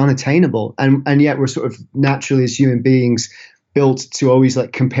unattainable, and yet we're sort of naturally as human beings built to always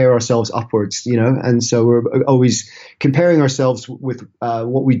like compare ourselves upwards, and so we're always comparing ourselves with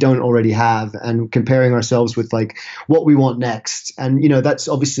what we don't already have, and comparing ourselves with like what we want next, and that's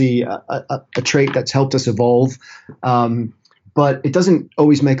obviously a trait that's helped us evolve. But it doesn't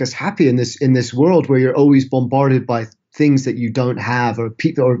always make us happy in this world where you're always bombarded by things that you don't have, or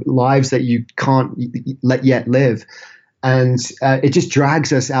people or lives that you can't yet live. And it just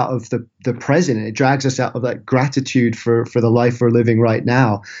drags us out of the present. It drags us out of that gratitude for the life we're living right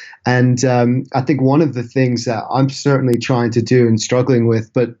now. And I think one of the things that I'm certainly trying to do and struggling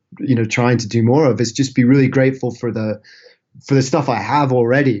with, but trying to do more of, is just be really grateful for the stuff I have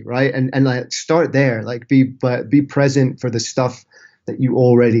already, right? And like start there, like be present for the stuff that you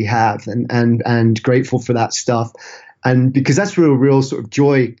already have, and grateful for that stuff. And because that's where real sort of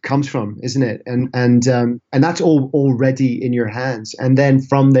joy comes from, isn't it? And that's all already in your hands. And then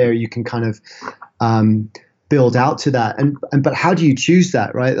from there you can kind of build out to that. But how do you choose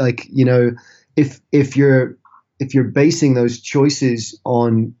that, right? Like, if you're basing those choices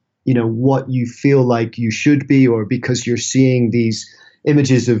on what you feel like you should be, or because you're seeing these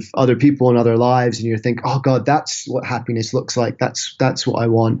images of other people and other lives, and you think, oh God, that's what happiness looks like. That's what I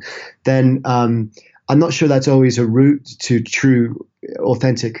want. Then I'm not sure that's always a route to true,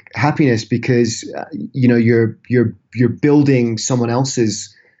 authentic happiness, because you're building someone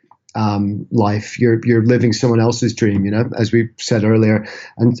else's life. You're living someone else's dream. As we said earlier,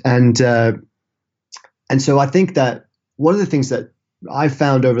 and so I think that one of the things that I've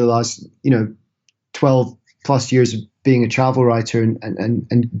found over the last 12 plus years of being a travel writer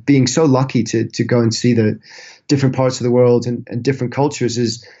and being so lucky to go and see the different parts of the world and different cultures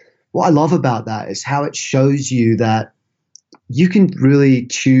is, what I love about that is how it shows you that you can really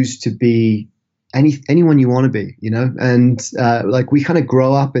choose to be anyone you want to be, and like we kind of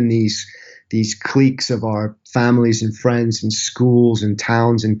grow up in these cliques of our families and friends and schools and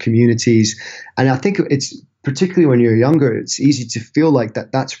towns and communities. And I think it's particularly when you're younger, it's easy to feel like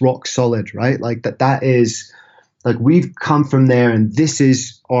that's rock solid, right? Like that is like, we've come from there and this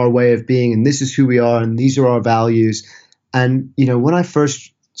is our way of being and this is who we are and these are our values. And, when I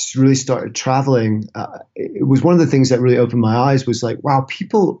first really started traveling, it was one of the things that really opened my eyes, was like, wow,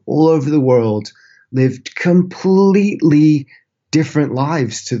 people all over the world lived completely different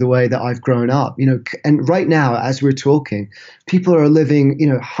lives to the way that I've grown up, and right now, as we're talking, people are living,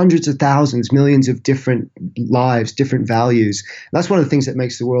 hundreds of thousands, millions of different lives, different values. And that's one of the things that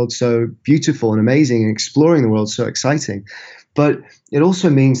makes the world so beautiful and amazing, and exploring the world so exciting. But it also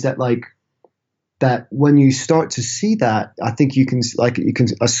means that that when you start to see that, I think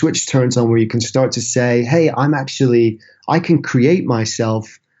a switch turns on where you can start to say, hey, I can create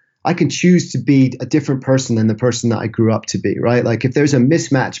myself. I can choose to be a different person than the person that I grew up to be, right? Like if there's a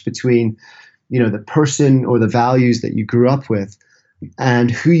mismatch between, the person or the values that you grew up with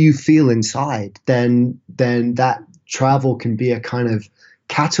and who you feel inside, then that travel can be a kind of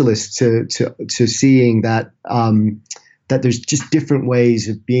catalyst to seeing that, that there's just different ways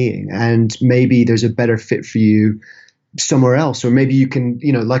of being, and maybe there's a better fit for you somewhere else, or maybe you can,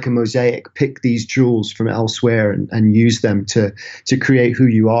 like a mosaic, pick these jewels from elsewhere and use them to create who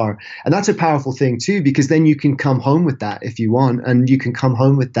you are. And that's a powerful thing too, because then you can come home with that if you want, and you can come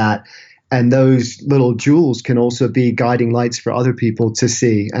home with that. And those little jewels can also be guiding lights for other people to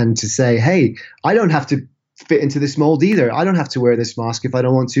see and to say, hey, I don't have to fit into this mold either. I don't have to wear this mask if I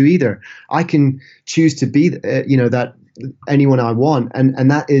don't want to either. I can choose to be, that anyone I want.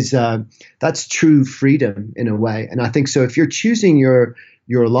 And that is, that's true freedom in a way. And I think so if you're choosing your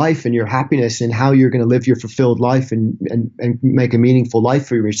life and your happiness and how you're going to live your fulfilled life and make a meaningful life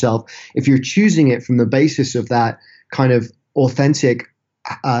for yourself, if you're choosing it from the basis of that kind of authentic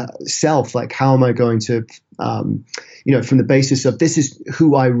self, like how am I going to, from the basis of this is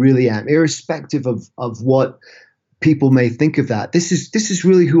who I really am, irrespective of what people may think of that. This is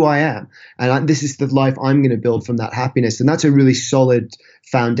really who I am, and this is the life I'm going to build from that happiness. And that's a really solid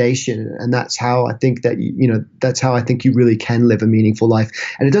foundation. And that's how I think that that's how I think you really can live a meaningful life.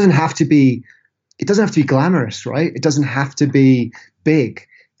 And it doesn't have to be glamorous, right? It doesn't have to be big,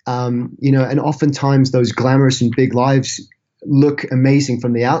 And oftentimes those glamorous and big lives look amazing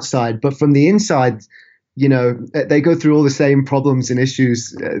from the outside, but from the inside, they go through all the same problems and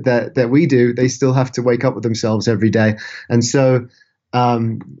issues that we do. They still have to wake up with themselves every day. And so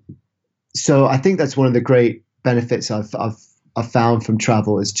I think that's one of the great benefits I've found from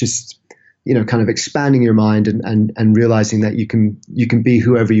travel, is just, kind of expanding your mind and realizing that you can be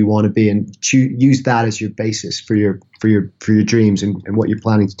whoever you want to be, and use that as your basis for your dreams and what you're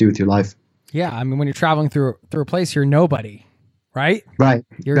planning to do with your life. Yeah. I mean, when you're traveling through a place, you're nobody. Right? Right.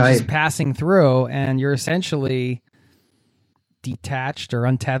 You're just passing through, and you're essentially detached or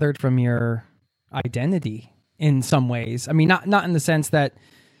untethered from your identity in some ways. I mean, not in the sense that,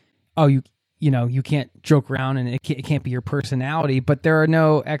 you can't joke around and it can't be your personality, but there are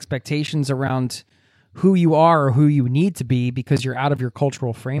no expectations around who you are or who you need to be, because you're out of your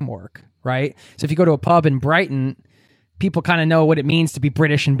cultural framework, right? So if you go to a pub in Brighton, people kind of know what it means to be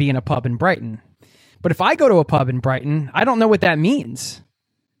British and be in a pub in Brighton. But if I go to a pub in Brighton, I don't know what that means,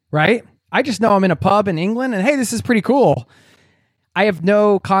 right? I just know I'm in a pub in England and, hey, this is pretty cool. I have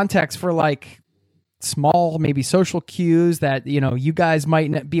no context for small, maybe social cues that, you guys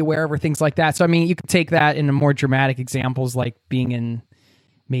might not be aware of, or things like that. So, I mean, you could take that in a more dramatic examples, like being in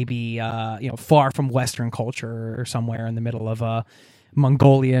maybe, far from Western culture or somewhere in the middle of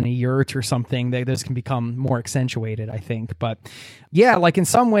Mongolia in a yurt or something. Those can become more accentuated, I think. But yeah, in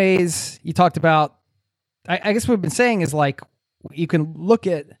some ways you talked about, I guess what we've been saying is you can look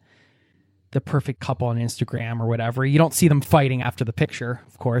at the perfect couple on Instagram or whatever. You don't see them fighting after the picture,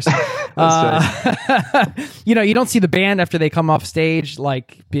 of course. You know, you don't see the band after they come off stage,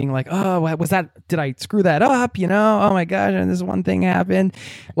 like being like, oh, what was that? Did I screw that up? You know, oh my gosh, and this one thing happened.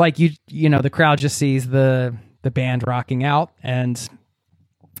 Like you know, the crowd just sees the band rocking out and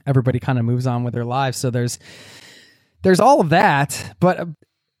everybody kind of moves on with their lives. So there's all of that. But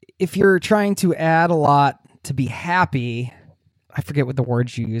if you're trying to add a lot to be happy, I forget what the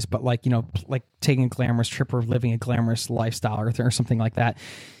words you use, but like, you know, like taking a glamorous trip or living a glamorous lifestyle or something like that.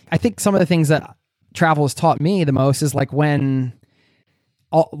 I think some of the things that travel has taught me the most is like when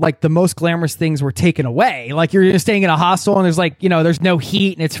like the most glamorous things were taken away. Like you're staying in a hostel and there's like, you know, there's no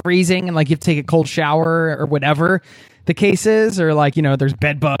heat and it's freezing and like you have to take a cold shower or whatever the case is, or like, you know, there's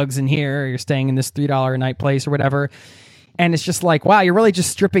bed bugs in here, or you're staying in this $3 a night place or whatever. And it's just like, wow, you're really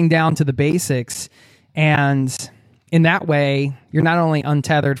just stripping down to the basics. And in that way, you're not only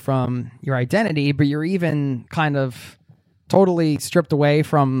untethered from your identity, but you're even kind of totally stripped away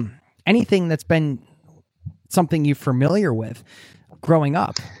from anything that's been something you're familiar with growing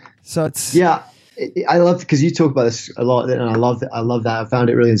up. So it's... Yeah, I love, because you talk about this a lot, and I love that. I found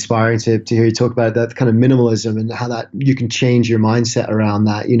it really inspiring to hear you talk about that kind of minimalism and how that you can change your mindset around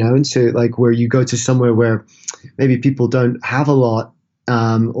that, you know, and so like where you go to somewhere where maybe people don't have a lot,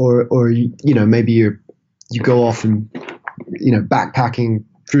 or you know, maybe you go off and, you know, backpacking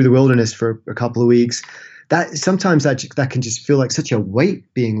through the wilderness for a couple of weeks. That sometimes that can just feel like such a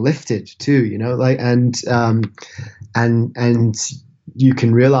weight being lifted too, you know, like, and you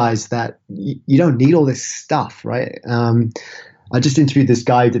can realize that you don't need all this stuff, right? I just interviewed this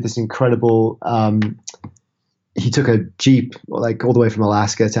guy who did this incredible, he took a Jeep like all the way from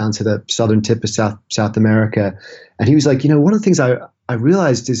Alaska down to the southern tip of South America. And he was like, you know, one of the things I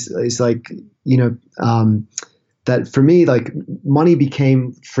realized is like, you know, that for me, like money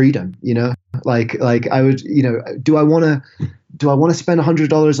became freedom, you know, like I would, you know, do I want to spend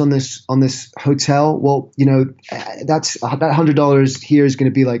 $100 on this hotel? Well, you know, that $100 here is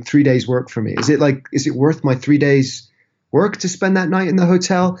going to be like 3 days work for me. Is it worth my 3 days work to spend that night in the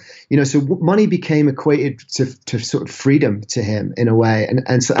hotel? You know, so money became equated to sort of freedom to him in a way.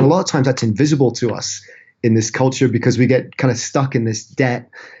 And so a lot of times that's invisible to us in this culture because we get kind of stuck in this debt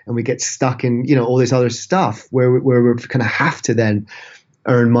and we get stuck in, you know, all this other stuff where we kind of have to then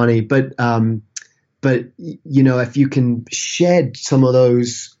earn money. But you know, if you can shed some of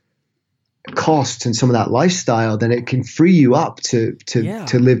those costs and some of that lifestyle, then it can free you up to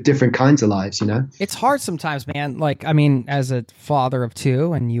live different kinds of lives, you know? It's hard sometimes, man. Like, I mean, as a father of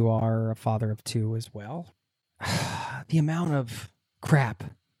two, and you are a father of two as well, the amount of crap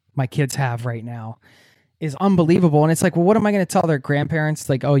my kids have right now is unbelievable. And it's like, well, what am I going to tell their grandparents?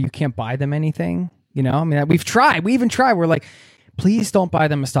 Like, oh, you can't buy them anything? You know, I mean, we even tried. We're like, please don't buy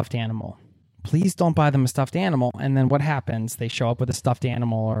them a stuffed animal. Please don't buy them a stuffed animal. And then what happens? They show up with a stuffed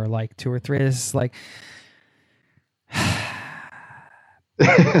animal or like 2 or 3. It's like,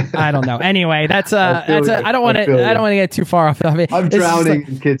 I don't know. Anyway, I don't want to get too far off of it. I'm drowning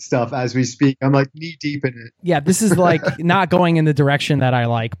in kid stuff as we speak. I'm like knee deep in it. Yeah, this is like not going in the direction that I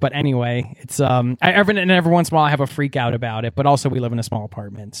like. But anyway, it's every once in a while I have a freak out about it. But also we live in a small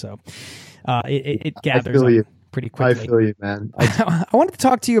apartment, so it gathers on pretty quickly. I feel you, man. I wanted to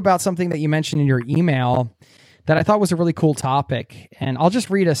talk to you about something that you mentioned in your email that I thought was a really cool topic, and I'll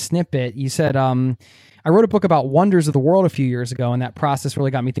just read a snippet. You said, I wrote a book about wonders of the world a few years ago, and that process really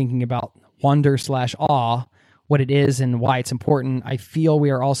got me thinking about wonder/awe, what it is and why it's important. I feel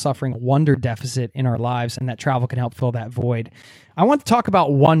we are all suffering a wonder deficit in our lives, and that travel can help fill that void. I want to talk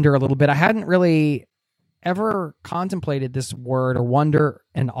about wonder a little bit. I hadn't really ever contemplated this word, or wonder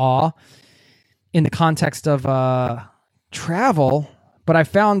and awe, in the context of travel, but I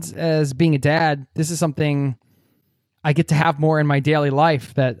found as being a dad, this is something I get to have more in my daily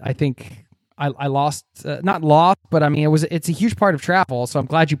life that I think I lost, not lost, but I mean, it's a huge part of travel. So I'm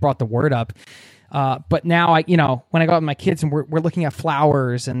glad you brought the word up. But now when I go out with my kids and we're looking at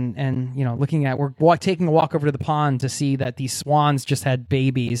flowers and, you know, we're taking a walk over to the pond to see that these swans just had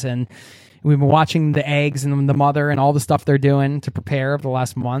babies, and we've been watching the eggs and the mother and all the stuff they're doing to prepare over the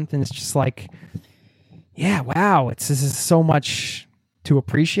last month. And it's just like, yeah, wow. This is so much to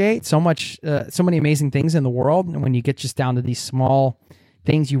appreciate, so many amazing things in the world. And when you get just down to these small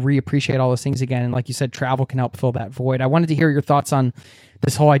things, you reappreciate all those things again. And like you said, travel can help fill that void. I wanted to hear your thoughts on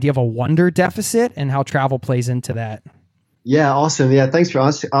this whole idea of a wonder deficit and how travel plays into that. Yeah, awesome. Yeah, thanks for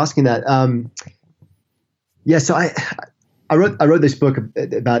asking that. So I wrote this book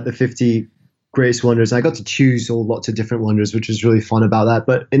about the 50 greatest wonders. I got to choose lots of different wonders, which was really fun about that.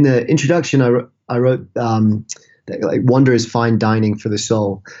 But in the introduction, I wrote the like wonder is fine dining for the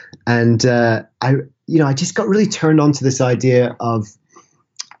soul. And I just got really turned on to this idea of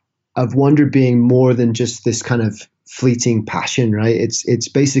wonder being more than just this kind of fleeting passion, right? It's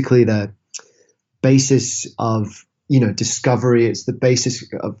basically the basis of discovery. It's the basis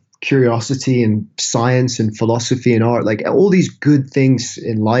of curiosity and science and philosophy and art. Like all these good things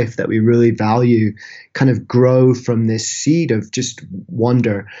in life that we really value kind of grow from this seed of just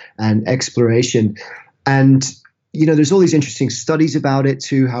wonder and exploration. And there's all these interesting studies about it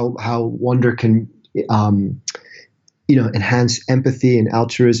too, how wonder can enhance empathy and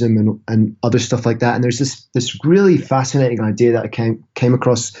altruism and other stuff like that. And there's this really fascinating idea that I came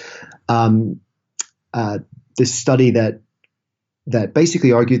across, this study that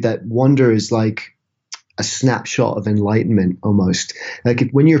basically argued that wonder is like a snapshot of enlightenment almost. Like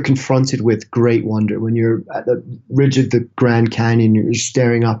when you're confronted with great wonder, when you're at the ridge of the Grand Canyon, you're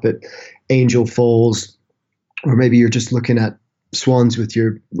staring up at Angel Falls, or maybe you're just looking at swans with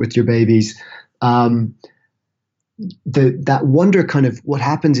your babies. That wonder kind of, what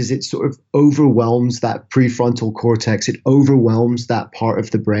happens is it sort of overwhelms that prefrontal cortex. It overwhelms that part of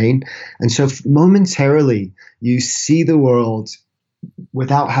the brain. And so momentarily you see the world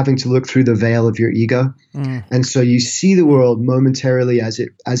without having to look through the veil of your ego. And so you see the world momentarily as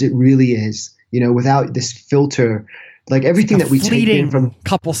it really is, without this filter, like everything that we take in from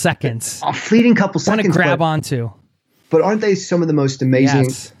couple seconds, a fleeting couple seconds, want to grab onto. But aren't they some of the most amazing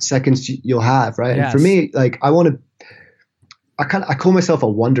seconds you'll have, right? Yes. And for me, like I call myself a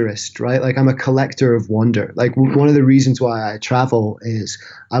wonderist, right? Like I'm a collector of wonder. Like one of the reasons why I travel is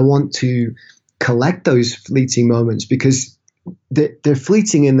I want to collect those fleeting moments, because they're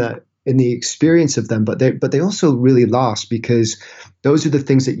fleeting in the experience of them, but they also really last, because those are the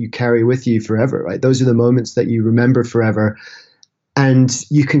things that you carry with you forever, right? Those are the moments that you remember forever, and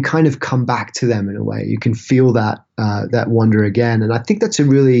you can kind of come back to them in a way. You can feel that wonder again, and I think that's a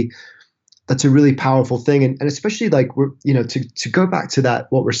really powerful thing, and especially like we're to go back to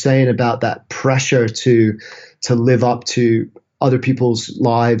that, what we're saying about that pressure to live up to other people's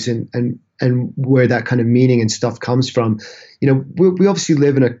lives and where that kind of meaning and stuff comes from. We obviously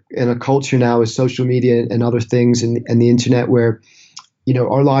live in a culture now with social media and other things and the internet where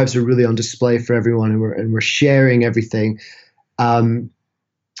our lives are really on display for everyone, and we're sharing everything. And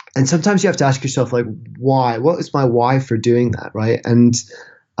sometimes you have to ask yourself, like, why? What is my why for doing that, right? And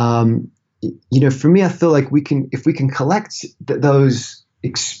for me, I feel like if we can collect those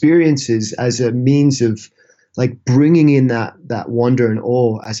experiences as a means of like bringing in that wonder and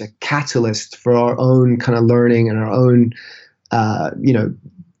awe as a catalyst for our own kind of learning and our own,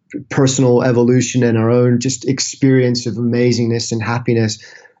 personal evolution and our own just experience of amazingness and happiness.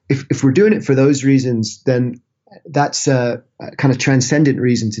 If we're doing it for those reasons, then that's a kind of transcendent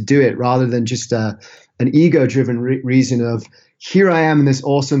reason to do it, rather than just an ego-driven reason of, here I am in this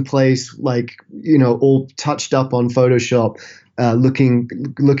awesome place, like, all touched up on Photoshop, looking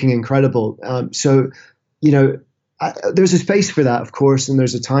incredible. There's a space for that, of course, and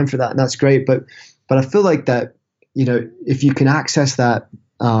there's a time for that, and that's great. But I feel like that, if you can access that,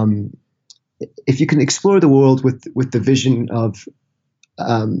 if you can explore the world with the vision of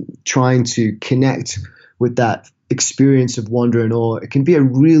trying to connect with that experience of wonder and awe, it can be a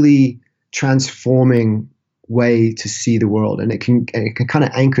really transforming way to see the world, and it can kind of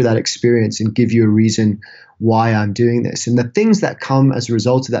anchor that experience and give you a reason why I'm doing this. And the things that come as a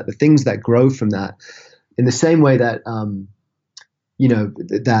result of that, the things that grow from that, in the same way that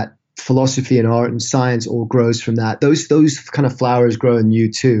that philosophy and art and science all grows from that, those kind of flowers grow in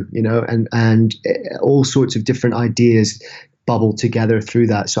you too, and all sorts of different ideas bubble together through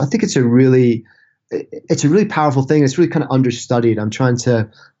that. So I think it's a really powerful thing. It's really kind of understudied. I'm trying to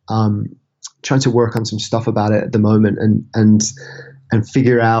work on some stuff about it at the moment, and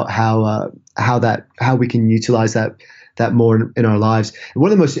figure out how we can utilize that more in our lives. And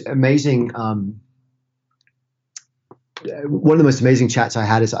one of the most amazing chats I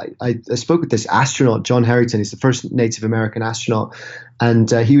had is I spoke with this astronaut, John Harrington. He's the first Native American astronaut,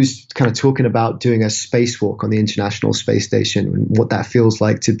 and he was kind of talking about doing a spacewalk on the International Space Station and what that feels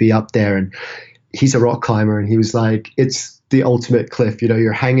like to be up there. And he's a rock climber, and he was like, it's the ultimate cliff.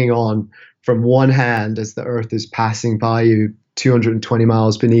 You're hanging on from one hand as the Earth is passing by you 220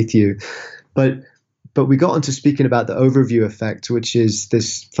 miles beneath you. But we got onto speaking about the overview effect, which is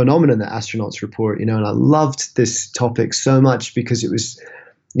this phenomenon that astronauts report, and I loved this topic so much because it was,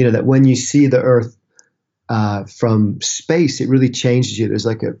 that when you see the Earth from space, it really changes you. There's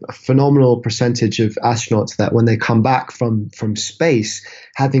like a phenomenal percentage of astronauts that when they come back from space,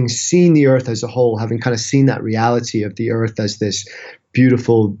 having seen the Earth as a whole, having kind of seen that reality of the Earth as this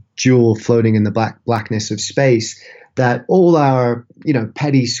beautiful jewel floating in the blackness of space, that all our,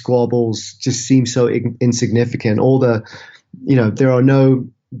 petty squabbles just seem so insignificant. All the, there are no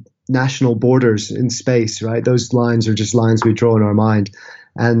national borders in space, right? Those lines are just lines we draw in our mind.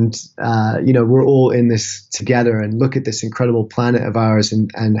 And, we're all in this together, and look at this incredible planet of ours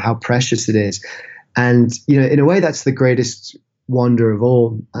and how precious it is. And, in a way, that's the greatest wonder of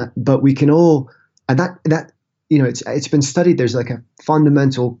all. But we can all, and that it's been studied. There's like a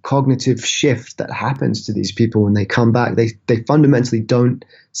fundamental cognitive shift that happens to these people when they come back. They fundamentally don't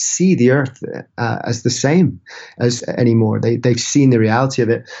see the Earth as the same as anymore. They've seen the reality of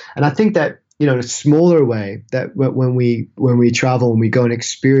it. And I think that, in a smaller way, that when we travel and we go and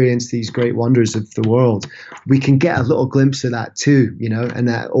experience these great wonders of the world, we can get a little glimpse of that too, and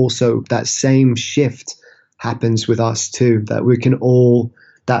that also that same shift happens with us too, that we can all,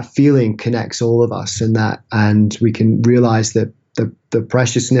 that feeling connects all of us, and we can realize that the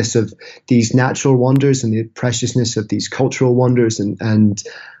preciousness of these natural wonders and the preciousness of these cultural wonders, and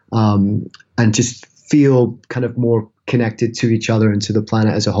just feel kind of more connected to each other and to the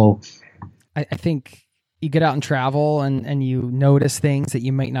planet as a whole. I think you get out and travel and you notice things that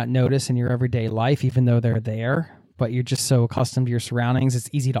you might not notice in your everyday life, even though they're there, but you're just so accustomed to your surroundings. It's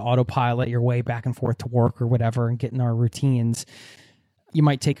easy to autopilot your way back and forth to work or whatever and get in our routines. You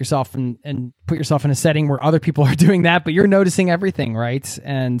might take yourself and put yourself in a setting where other people are doing that, but you're noticing everything, right?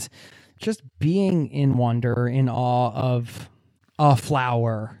 And just being in wonder, in awe of a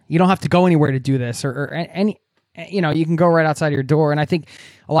flower. You don't have to go anywhere to do this, or any, you can go right outside your door. And I think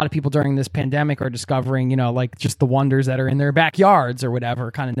a lot of people during this pandemic are discovering, like just the wonders that are in their backyards or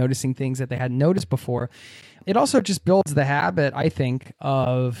whatever, kind of noticing things that they hadn't noticed before. It also just builds the habit, I think,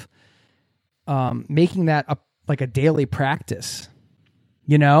 of making that like a daily practice.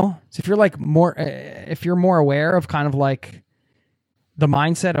 So if you're if you're more aware of kind of like the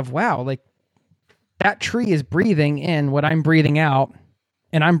mindset of, wow, like that tree is breathing in what I'm breathing out,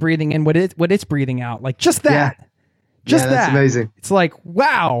 and I'm breathing in what it's breathing out. Like just that, that's amazing. It's like,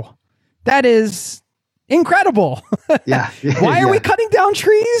 wow, that is incredible. Why are we cutting down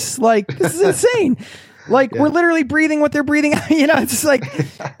trees? Like, this is insane. Like we're literally breathing what they're breathing out. It's just like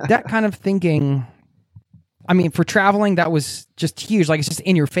that kind of thinking. I mean, for traveling, that was just huge. Like, it's just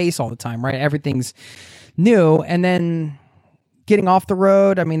in your face all the time, right? Everything's new. And then getting off the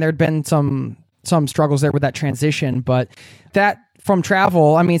road, I mean, there'd been some struggles there with that transition, but that from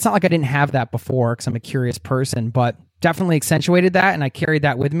travel, I mean, it's not like I didn't have that before because I'm a curious person, but definitely accentuated that. And I carried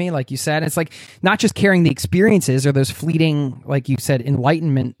that with me, like you said. It's like not just carrying the experiences or those fleeting, like you said,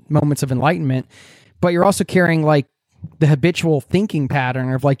 moments of enlightenment, but you're also carrying like the habitual thinking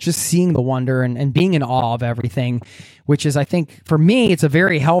pattern of like just seeing the wonder and being in awe of everything, which is, I think for me, it's a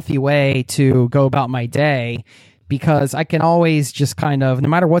very healthy way to go about my day, because I can always just kind of, no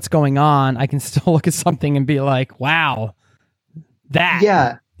matter what's going on, I can still look at something and be like, wow,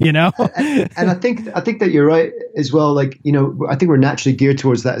 that, and I think that you're right as well. Like, I think we're naturally geared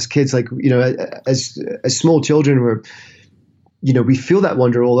towards that as kids. Like, as small children, we feel that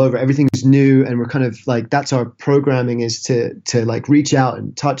wonder all over. Everything's new, and we're kind of like, that's our programming, is to like reach out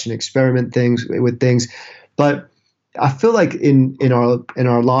and touch and experiment with things. But I feel like in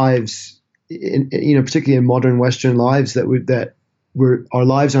our lives, particularly in modern Western lives, our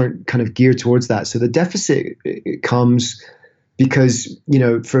lives aren't kind of geared towards that. So the deficit comes because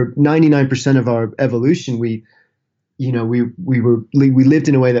for 99% of our evolution, we lived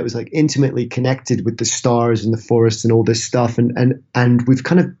in a way that was like intimately connected with the stars and the forests and all this stuff. And we've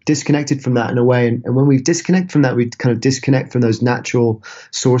kind of disconnected from that in a way. And when we disconnect from that, we kind of disconnect from those natural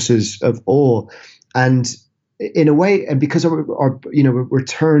sources of awe. And in a way, and because we're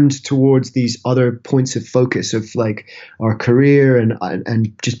turned towards these other points of focus of like our career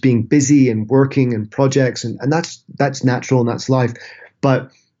and just being busy and working and projects. And that's natural and that's life.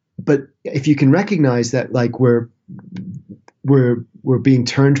 But if you can recognize that, like we're being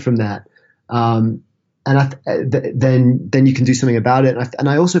turned from that, then you can do something about it. And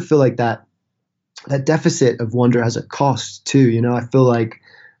I also feel like that deficit of wonder has a cost too. I feel like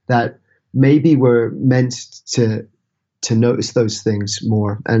that maybe we're meant to notice those things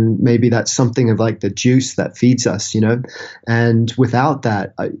more, and maybe that's something of like the juice that feeds us. And without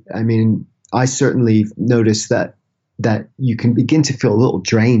that, I mean, I certainly notice that you can begin to feel a little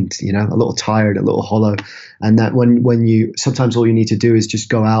drained, a little tired, a little hollow. And that when you, sometimes all you need to do is just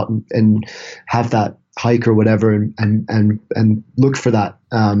go out and have that hike or whatever, and look for that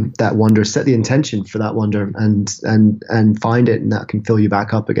that wonder, set the intention for that wonder, and find it, and that can fill you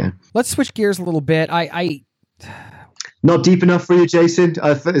back up again. Let's switch gears a little bit. I Not deep enough for you, Jason?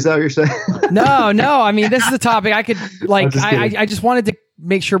 Is that what you're saying? No. I mean, this is a topic I could like. I just wanted to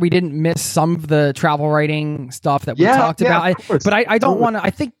make sure we didn't miss some of the travel writing stuff that we talked about. But I don't want to.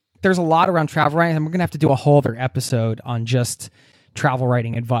 I think there's a lot around travel writing, and we're gonna have to do a whole other episode on just travel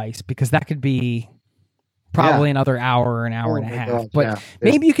writing advice, because that could be probably another hour or an hour and a half. God, but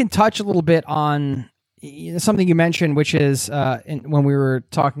maybe you can touch a little bit on something you mentioned, which is when we were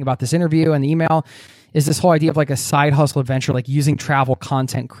talking about this interview and the email, is this whole idea of like a side hustle adventure, like using travel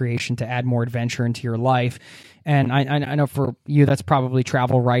content creation to add more adventure into your life. And I know for you, that's probably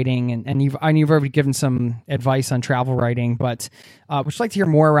travel writing, and you've already given some advice on travel writing, but would you like to hear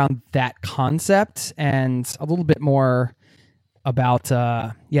more around that concept and a little bit more about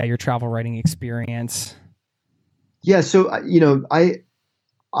your travel writing experience? Yeah. So,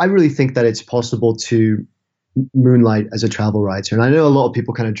 I really think that it's possible to moonlight as a travel writer, and I know a lot of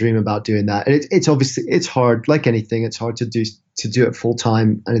people kind of dream about doing that. And it's obviously, it's hard, like anything. It's hard to do it full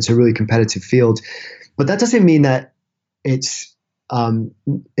time, and it's a really competitive field. But that doesn't mean that it's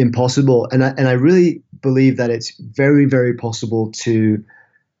impossible. And I really believe that it's very, very possible to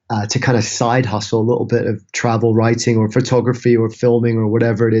kind of side hustle a little bit of travel writing or photography or filming or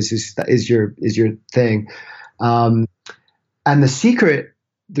whatever it is your thing. And the secret,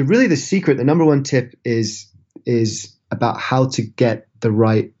 the number one tip is about how to get the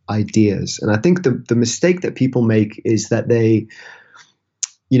right ideas. And I think the mistake that people make is that they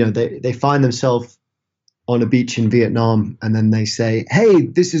find themselves on a beach in Vietnam, and then they say, "Hey,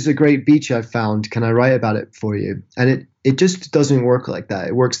 this is a great beach I found. Can I write about it for you?" And it just doesn't work like that.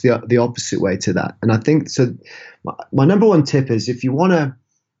 It works the opposite way to that. And I think so. My number one tip is if you want to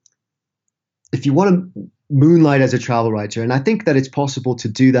moonlight as a travel writer, and I think that it's possible to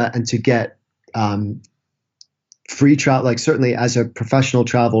do that and to get free travel. Like certainly as a professional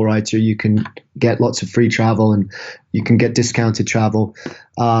travel writer, you can get lots of free travel and you can get discounted travel.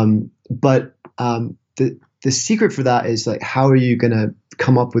 But the secret for that is like, how are you going to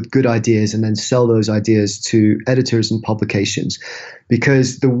come up with good ideas and then sell those ideas to editors and publications?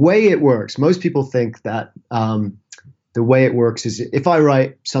 Because the way it works, most people think that the way it works is if I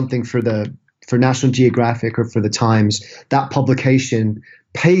write something for National Geographic or for the Times, that publication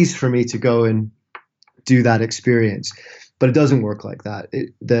pays for me to go and do that experience. But it doesn't work like that.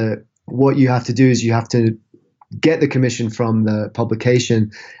 What you have to do is you have to get the commission from the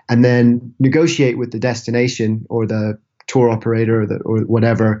publication and then negotiate with the destination or the tour operator or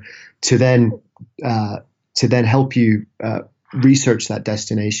whatever to then help you research that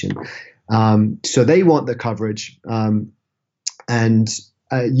destination. So they want the coverage, and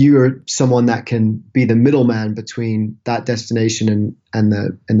you're someone that can be the middleman between that destination and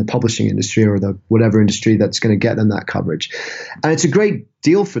the publishing industry or the whatever industry that's going to get them that coverage. And it's a great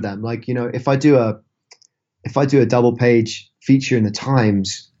deal for them. Like, if I do a double page feature in the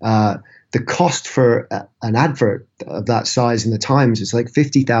Times, the cost for an advert of that size in the Times is like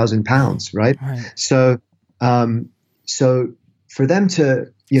 £50,000, right? So for them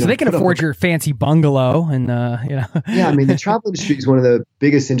to, so they can afford your fancy bungalow and, Yeah, I mean, the travel industry is one of the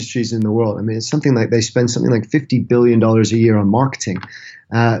biggest industries in the world. I mean, it's something like they spend something like $50 billion a year on marketing.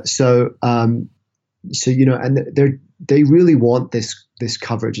 And they really want this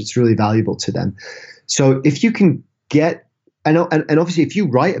coverage. It's really valuable to them. So if you can get, and obviously if you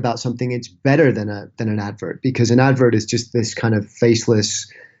write about something, it's better than an advert, because an advert is just this kind of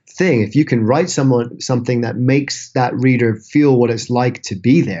faceless thing. If you can write something that makes that reader feel what it's like to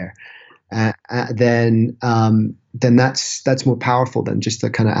be there, then that's more powerful than just a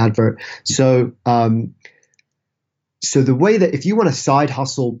kind of advert. So the way that if you want to side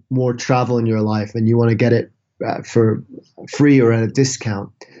hustle more travel in your life and you want to get it for free or at a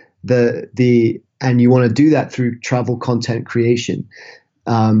discount, and you want to do that through travel content creation,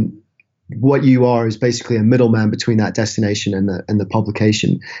 what you are is basically a middleman between that destination and the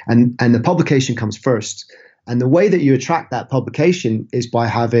publication, and the publication comes first. And the way that you attract that publication is by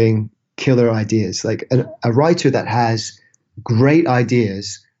having killer ideas. Like a writer that has great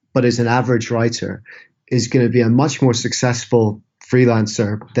ideas but is an average writer is going to be a much more successful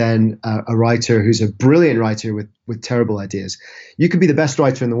freelancer than a writer who's a brilliant writer with terrible ideas. You could be the best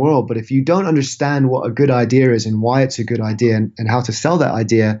writer in the world, but if you don't understand what a good idea is and why it's a good idea and how to sell that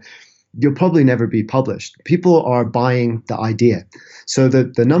idea, you'll probably never be published. People are buying the idea. So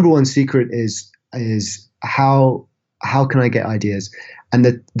the number one secret is how can I get ideas? And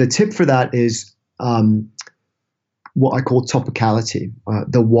the tip for that is what I call topicality,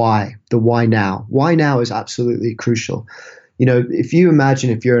 the why now. Why now is absolutely crucial. If you imagine,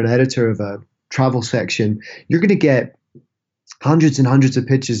 if you're an editor of a travel section, you're going to get hundreds and hundreds of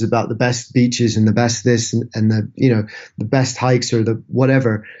pictures about the best beaches and the best this and the best hikes or the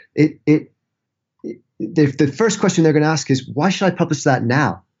whatever. The first question they're going to ask is, why should I publish that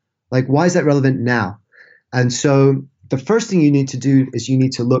now? Like, why is that relevant now? And so the first thing you need to do is you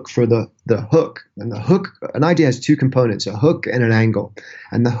need to look for the hook. And the hook, an idea has two components, a hook and an angle.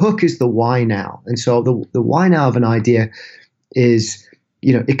 And the hook is the why now. And so the why now of an idea is,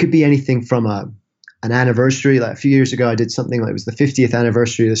 it could be anything from an anniversary. Like a few years ago, I did something like it was the 50th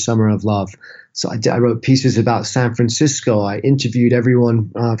anniversary of the Summer of Love. So I wrote pieces about San Francisco. I interviewed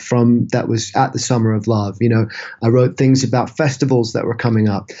everyone from that was at the Summer of Love. I wrote things about festivals that were coming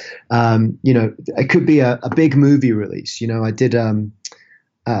up. It could be a big movie release. I did one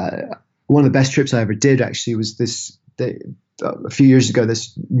of the best trips I ever did actually was a few years ago,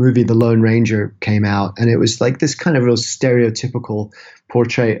 this movie, The Lone Ranger, came out, and it was like this kind of real stereotypical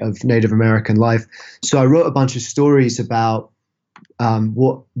portrait of Native American life. So I wrote a bunch of stories about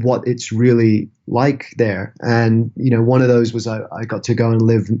what it's really like there. And, one of those was I got to go and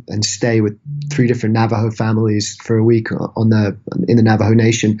live and stay with 3 different Navajo families for a week in the Navajo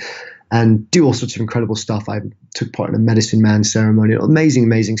Nation and do all sorts of incredible stuff. I took part in a medicine man ceremony, amazing,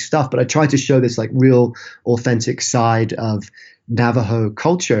 amazing stuff. But I tried to show this like real authentic side of Navajo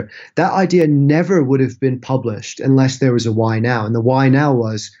culture. That idea never would have been published unless there was a why now. And the why now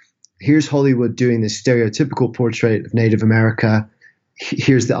was, here's Hollywood doing this stereotypical portrait of Native America.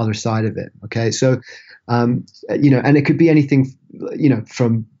 Here's the other side of it. Okay. So, and it could be anything,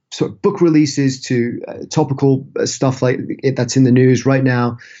 from sort of book releases to topical stuff like it that's in the news right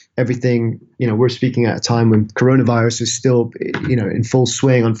now. Everything, we're speaking at a time when coronavirus is still, in full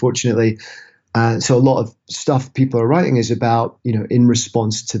swing, unfortunately. So a lot of stuff people are writing is about, in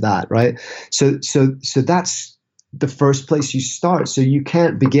response to that, right? So that's the first place you start. So you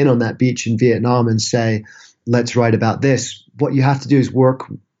can't begin on that beach in Vietnam and say, let's write about this. What you have to do is work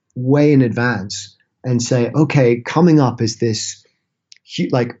way in advance and say, okay, coming up is this,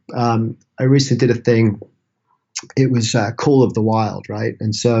 I recently did a thing. It was Call of the Wild, right?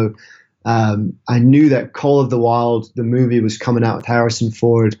 And so I knew that Call of the Wild, the movie, was coming out with Harrison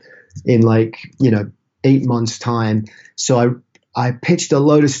Ford in 8 months' time. So I pitched a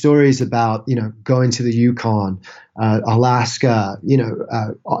load of stories about, going to the Yukon, Alaska,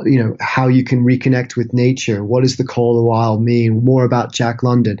 how you can reconnect with nature. What does the Call of the Wild mean? More about Jack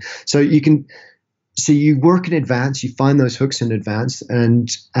London. So you work in advance, you find those hooks in advance,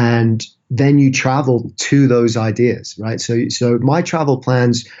 and then you travel to those ideas, right? So my travel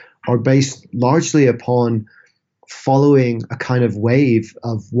plans are based largely upon following a kind of wave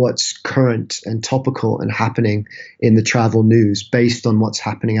of what's current and topical and happening in the travel news based on what's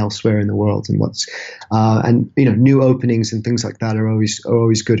happening elsewhere in the world and what's new openings and things like that are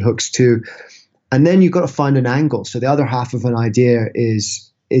always good hooks too. And then you've got to find an angle. So the other half of an idea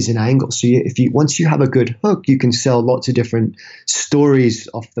is an angle. So once you have a good hook, you can sell lots of different stories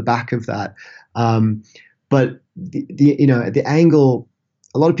off the back of that. But the angle,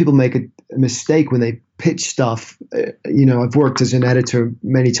 a lot of people make a mistake when they pitch stuff. I've worked as an editor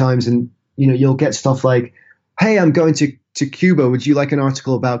many times, and you'll get stuff like, "Hey, I'm going to Cuba. Would you like an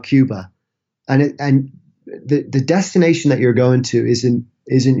article about Cuba?" And the destination that you're going to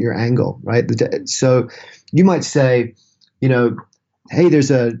isn't your angle, right? So you might say, hey,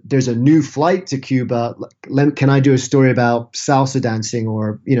 there's a new flight to Cuba. Can I do a story about salsa dancing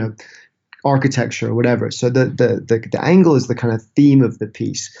or architecture or whatever? So the angle is the kind of theme of the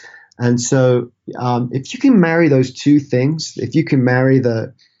piece. And so if you can marry those two things, if you can marry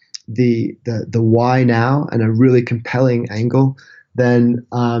the why now and a really compelling angle, then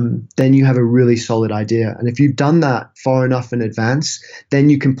you have a really solid idea. And if you've done that far enough in advance, then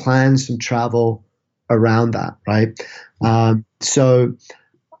you can plan some travel around that, right? So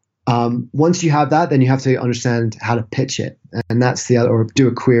once you have that, then you have to understand how to pitch it, and that's the other, or do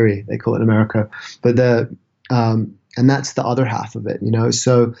a query, they call it in America. But and that's the other half of it,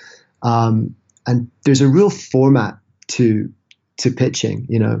 So and there's a real format to pitching,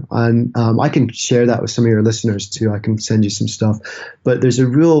 and I can share that with some of your listeners too. I can send you some stuff, but there's a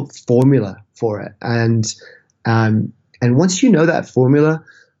real formula for it, and once you know that formula,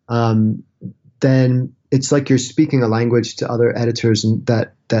 then it's like you're speaking a language to other editors, and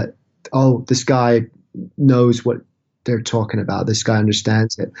that oh, this guy knows what they're talking about. This guy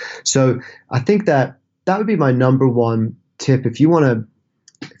understands it. So I think that would be my number one tip. If you want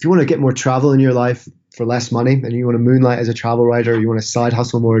to get more travel in your life for less money, and you want to moonlight as a travel writer, or you want to side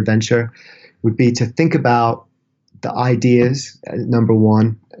hustle more adventure, would be to think about the ideas, number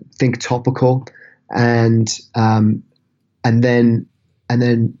one. Think topical, and then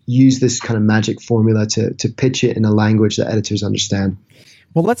use this kind of magic formula to pitch it in a language that editors understand.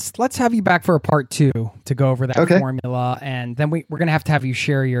 Well, let's have you back for a part 2 to go over that formula, and then we're gonna have you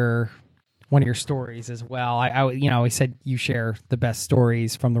share one of your stories as well. I said you share the best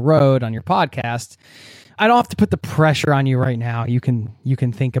stories from the road on your podcast. I don't have to put the pressure on you right now. You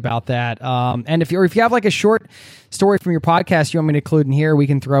can think about that. And if you have like a short story from your podcast you want me to include in here, we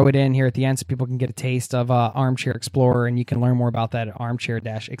can throw it in here at the end so people can get a taste of Armchair Explorer, and you can learn more about that at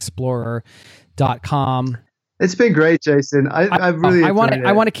armchair-explorer.com. It's been great, Jason. I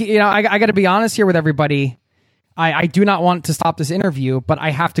want to keep, I got to be honest here with everybody. I do not want to stop this interview, but I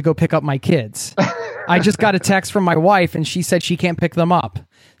have to go pick up my kids. I just got a text from my wife and she said she can't pick them up.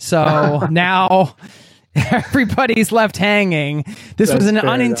 So now everybody's left hanging. This was an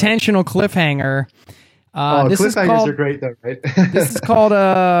unintentional cliffhanger. Cliffhangers are great though, right? This is called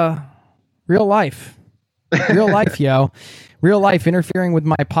real life. Real life, yo. Real life interfering with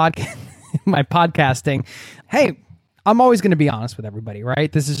my podcast. My podcasting. Hey, I'm always going to be honest with everybody,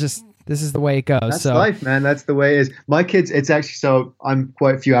 right? This is the way it goes. That's life, man. That's the way it is. My kids, it's actually, so I'm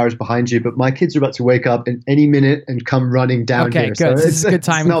quite a few hours behind you, but my kids are about to wake up in any minute and come running down here. Okay, good. So this is good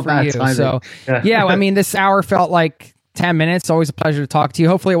timing for you. Timing. So yeah, I mean, this hour felt like 10 minutes. Always a pleasure to talk to you.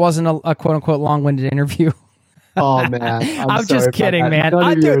 Hopefully it wasn't a quote unquote long-winded interview. Oh man, I'm just kidding, man.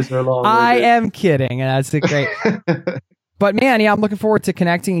 I am kidding. And that's great. But man, yeah, I'm looking forward to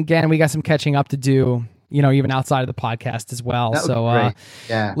connecting again. We got some catching up to do, even outside of the podcast as well. So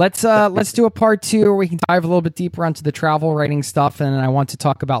let's do a part 2 where we can dive a little bit deeper onto the travel writing stuff, and I want to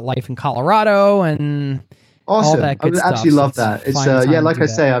talk about life in Colorado and all that good stuff. I absolutely love that. It's like I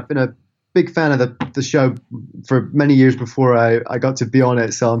say, I've been a big fan of the show for many years before I got to be on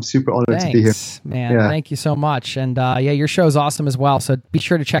it, so I'm super honored to be here. Man, thank you so much. And your show's awesome as well, so be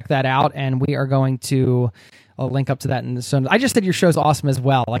sure to check that out, and we are going to I'll link up to that in the soon. I just said your show's awesome as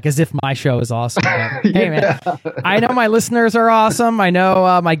well, like as if my show is awesome. But, hey man, I know my listeners are awesome. I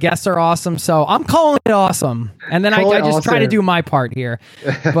know my guests are awesome, so I'm calling it awesome. And then I just try to do my part here.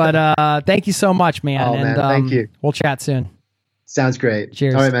 But thank you so much, man. Oh, and man, thank you. We'll chat soon. Sounds great.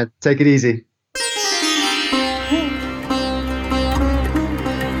 Cheers. All right, man. Take it easy.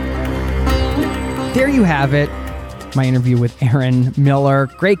 There you have it. My interview with Aaron Miller.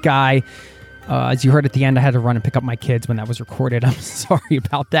 Great guy. As you heard at the end, I had to run and pick up my kids when that was recorded. I'm sorry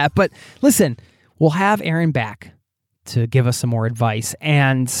about that. But listen, we'll have Aaron back to give us some more advice.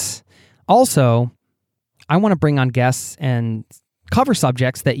 And also, I want to bring on guests and cover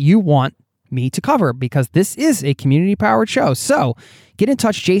subjects that you want me to cover, because this is a community-powered show. So get in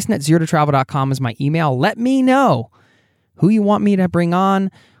touch. Jason@zerototravel.com is my email. Let me know who you want me to bring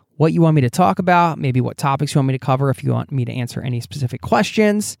on, what you want me to talk about, maybe what topics you want me to cover. If you want me to answer any specific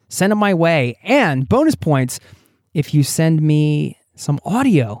questions, send them my way. And bonus points if you send me some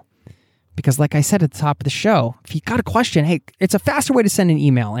audio. Because like I said at the top of the show, if you got a question, hey, it's a faster way to send an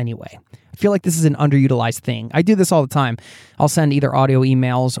email anyway. I feel like this is an underutilized thing. I do this all the time. I'll send either audio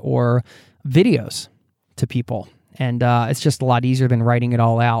emails or videos to people. And it's just a lot easier than writing it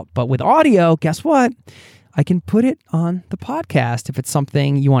all out. But with audio, guess what? I can put it on the podcast if it's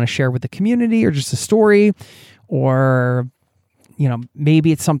something you want to share with the community, or just a story, or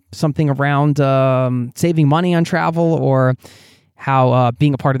maybe it's something around saving money on travel, or how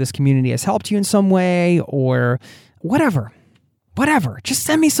being a part of this community has helped you in some way, or whatever. Just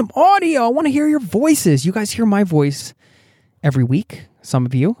send me some audio. I want to hear your voices. You guys hear my voice every week. Some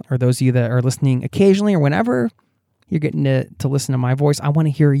of you, or those of you that are listening occasionally or whenever you're getting to listen to my voice, I want to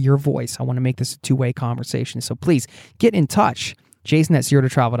hear your voice. I want to make this a two-way conversation. So please get in touch.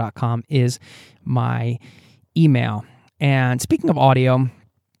 Jason@zerototravel.com is my email. And speaking of audio,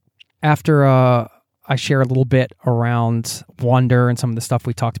 after I share a little bit around Wonder and some of the stuff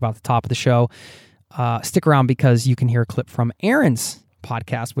we talked about at the top of the show, stick around, because you can hear a clip from Aaron's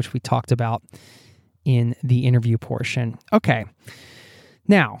podcast, which we talked about in the interview portion. Okay.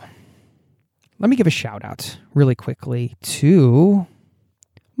 Now, let me give a shout out really quickly to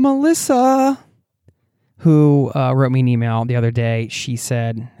Melissa, who wrote me an email the other day. She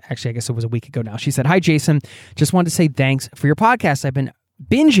said, actually, I guess it was a week ago now. She said, "Hi, Jason. Just wanted to say thanks for your podcast. I've been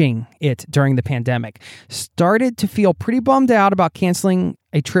binging it during the pandemic. Started to feel pretty bummed out about canceling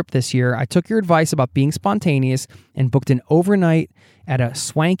a trip this year. I took your advice about being spontaneous and booked an overnight at a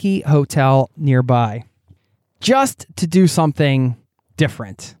swanky hotel nearby, just to do something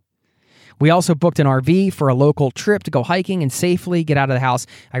different. We also booked an RV for a local trip to go hiking and safely get out of the house.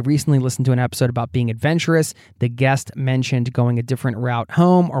 I recently listened to an episode about being adventurous. The guest mentioned going a different route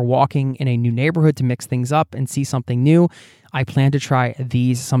home or walking in a new neighborhood to mix things up and see something new. I plan to try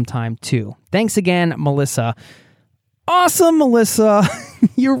these sometime too. Thanks again, Melissa. Awesome, Melissa.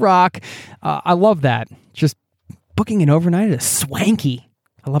 You rock. I love that. Just booking an overnight at a swanky.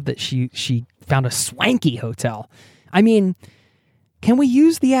 I love that she found a swanky hotel. I mean, can we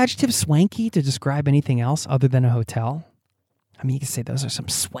use the adjective swanky to describe anything else other than a hotel? I mean, you can say those are some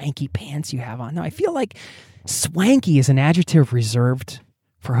swanky pants you have on. No, I feel like swanky is an adjective reserved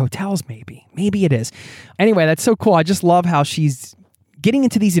for hotels, maybe. Maybe it is. Anyway, that's so cool. I just love how she's getting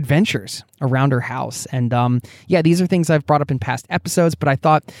into these adventures around her house. And these are things I've brought up in past episodes, but I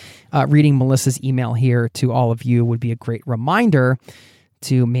thought reading Melissa's email here to all of you would be a great reminder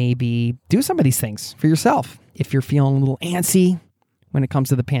to maybe do some of these things for yourself. If you're feeling a little antsy when it comes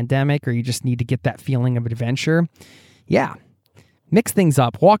to the pandemic, or you just need to get that feeling of adventure, mix things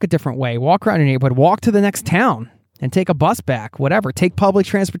up, walk a different way, walk around your neighborhood, walk to the next town and take a bus back, whatever. Take public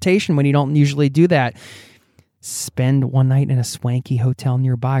transportation when you don't usually do that. Spend one night in a swanky hotel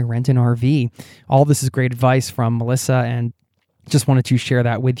nearby, rent an RV. All this is great advice from Melissa, and just wanted to share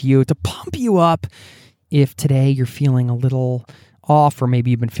that with you to pump you up. If today you're feeling a little off, or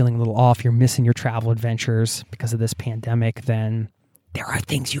maybe you've been feeling a little off, you're missing your travel adventures because of this pandemic, then there are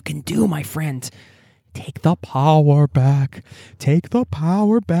things you can do, my friend. Take the power back. Take the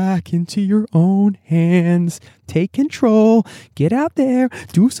power back into your own hands. Take control. Get out there.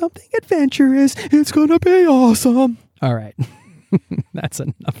 Do something adventurous. It's going to be awesome. All right. That's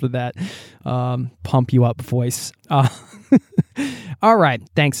enough of that pump you up voice. All right.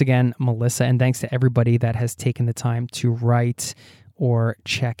 Thanks again, Melissa. And thanks to everybody that has taken the time to write or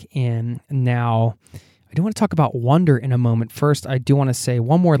check in. Now, I do want to talk about Wonder in a moment. First, I do want to say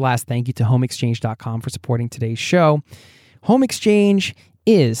one more last thank you to HomeExchange.com for supporting today's show. Home Exchange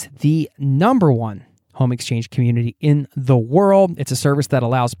is the #1 home exchange community in the world. It's a service that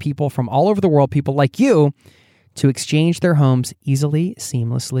allows people from all over the world, people like you, to exchange their homes easily,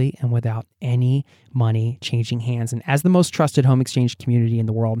 seamlessly, and without any money changing hands. And as the most trusted home exchange community in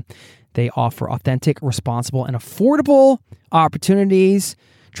the world, they offer authentic, responsible, and affordable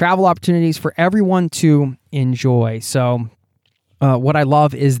travel opportunities for everyone to enjoy. So what I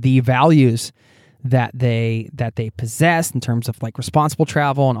love is the values that they possess in terms of like responsible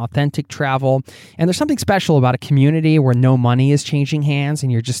travel and authentic travel. And there's something special about a community where no money is changing hands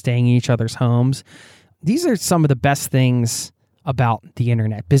and you're just staying in each other's homes. These are some of the best things about the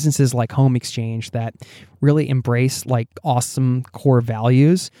internet. Businesses like Home Exchange that really embrace like awesome core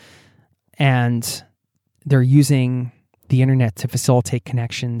values, and they're using the internet to facilitate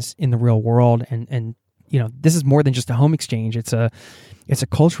connections in the real world. And you know, this is more than just a home exchange. It's a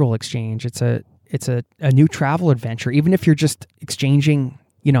cultural exchange. It's a new travel adventure. Even if you're just exchanging,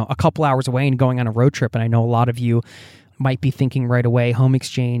 you know, a couple hours away and going on a road trip. And I know a lot of you might be thinking right away, home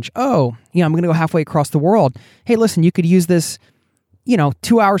exchange. Oh, yeah, I'm going to go halfway across the world. Hey, listen, you could use this,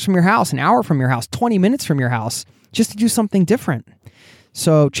 2 hours from your house, an hour from your house, 20 minutes from your house, just to do something different.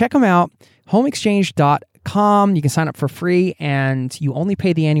 So check them out, homeexchange.com. You can sign up for free, and you only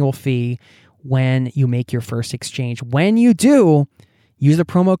pay the annual fee when you make your first exchange. When you do, use the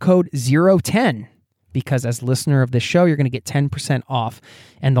promo code 010, because as a listener of this show, you're going to get 10% off,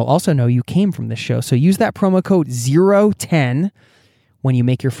 and they'll also know you came from this show. So use that promo code 010 when you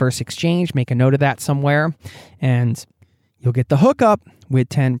make your first exchange. Make a note of that somewhere, and you'll get the hookup with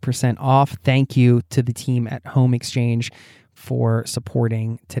 10% off. Thank you to the team at Home Exchange for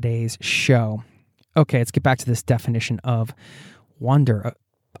supporting today's show. Okay, let's get back to this definition of wonder.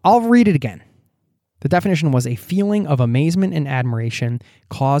 I'll read it again. The definition was a feeling of amazement and admiration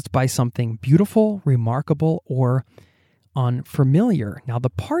caused by something beautiful, remarkable, or unfamiliar. Now, the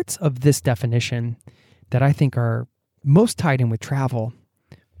parts of this definition that I think are most tied in with travel,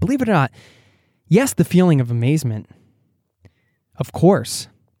 believe it or not, yes, the feeling of amazement, of course.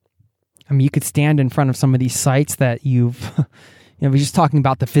 I mean, you could stand in front of some of these sites that you've, we're just talking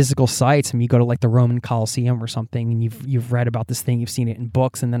about the physical sites. I mean, you go to like the Roman Colosseum or something, and you've read about this thing, you've seen it in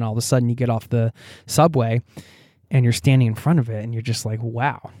books, and then all of a sudden you get off the subway and you're standing in front of it, and you're just like,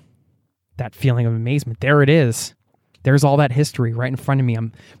 wow, that feeling of amazement. There it is. There's all that history right in front of me.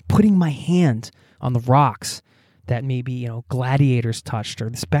 I'm putting my hand on the rocks that maybe, gladiators touched or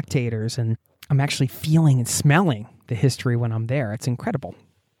the spectators, and I'm actually feeling and smelling the history when I'm there. It's incredible.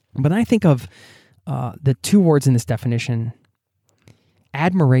 But then I think of the two words in this definition,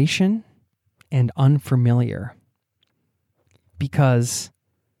 admiration and unfamiliar, because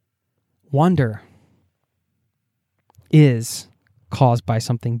wonder is caused by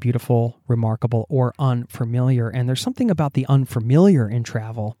something beautiful, remarkable, or unfamiliar. And there's something about the unfamiliar in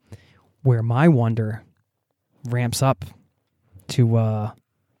travel where my wonder ramps up to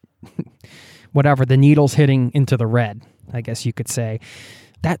whatever, the needle's hitting into the red, I guess you could say.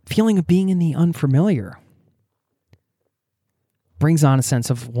 That feeling of being in the unfamiliar brings on a sense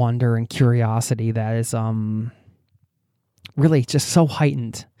of wonder and curiosity that is really just so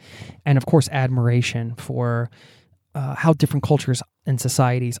heightened. And of course, admiration for how different cultures and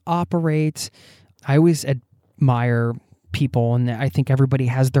societies operate. I always admire people, and I think everybody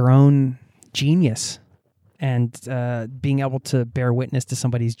has their own genius. And being able to bear witness to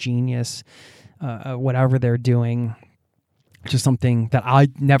somebody's genius, whatever they're doing, just something that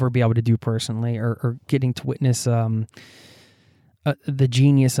I'd never be able to do personally, or getting to witness the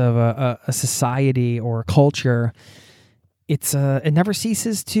genius of a society or a culture. It never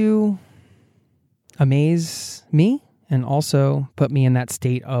ceases to amaze me and also put me in that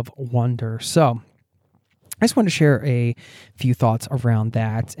state of wonder. So I just wanted to share a few thoughts around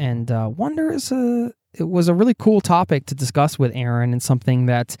that. And wonder it was a really cool topic to discuss with Aaron, and something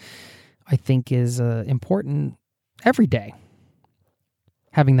that I think is important every day.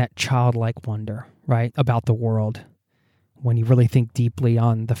 Having that childlike wonder, right, about the world, when you really think deeply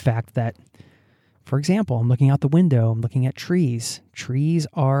on the fact that, for example, I'm looking out the window, I'm looking at trees. Trees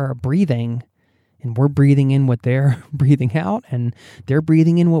are breathing, and we're breathing in what they're breathing out, and they're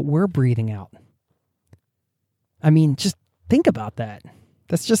breathing in what we're breathing out. I mean, just think about that.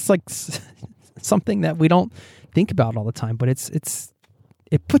 That's just like something that we don't think about all the time, but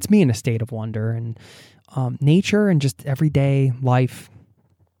it puts me in a state of wonder. And nature and just everyday life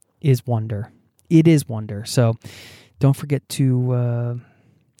is wonder. It is wonder. So don't forget to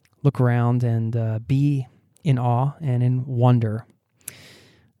look around and be in awe and in wonder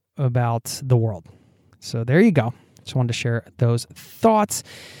about the world. So there you go. Just wanted to share those thoughts.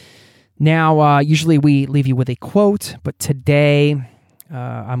 Now, usually we leave you with a quote, but today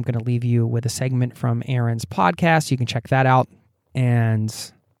I'm going to leave you with a segment from Aaron's podcast. You can check that out. And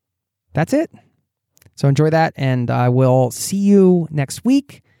that's it. So enjoy that, and I will see you next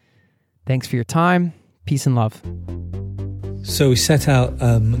week. Thanks for your time. Peace and love. So we set out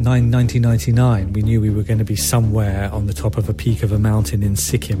 1999. We knew we were going to be somewhere on the top of a peak of a mountain in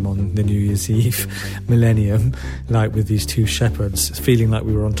Sikkim on the New Year's Eve millennium, like with these two shepherds, feeling like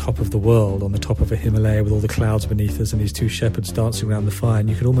we were on top of the world, on the top of a Himalaya with all the clouds beneath us and these two shepherds dancing around the fire. And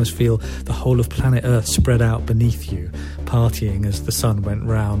you could almost feel the whole of planet Earth spread out beneath you, partying as the sun went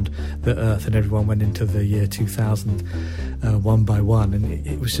round the Earth and everyone went into the year 2000 one by one. And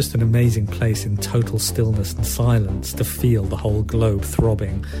it was just an amazing place in total stillness and silence to feel the whole globe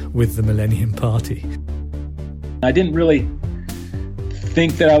throbbing with the Millennium Party. I didn't really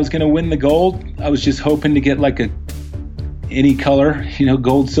think that I was going to win the gold. I was just hoping to get like any color,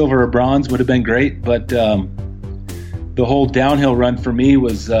 gold, silver, or bronze would have been great. But the whole downhill run for me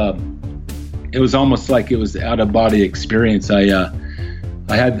was, it was almost like it was out of body experience. I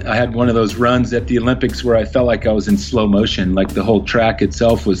had one of those runs at the Olympics where I felt like I was in slow motion. Like the whole track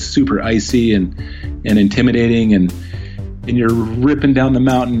itself was super icy and intimidating, and you're ripping down the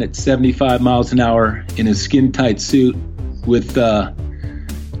mountain at 75 miles an hour in a skin-tight suit with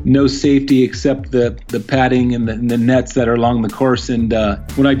no safety except the padding and the nets that are along the course. And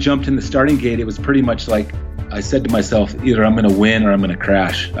when I jumped in the starting gate, it was pretty much like I said to myself, either I'm going to win or I'm going to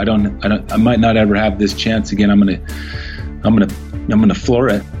crash. I might not ever have this chance again. I'm going to floor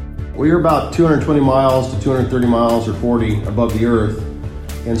it. Well, you're about 220 miles to 230 miles or 40 above the Earth.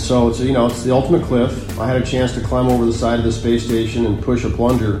 And so it's the ultimate cliff. I had a chance to climb over the side of the space station and push a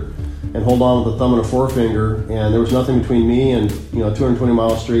plunger and hold on with a thumb and a forefinger. And there was nothing between me and 220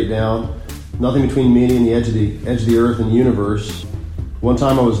 miles straight down. Nothing between me and the edge of the Earth and the universe. One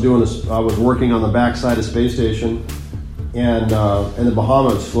time I was working on the backside of the space station, and the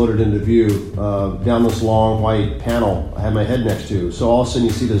Bahamas floated into view down this long white panel I had my head next to. So all of a sudden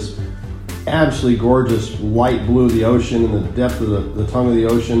you see this absolutely gorgeous light blue of the ocean and the depth of the tongue of the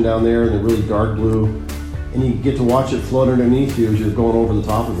ocean down there, and the really dark blue, and you get to watch it float underneath you as you're going over the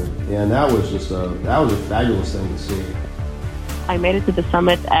top of it. And that was a fabulous thing to see. I made it to the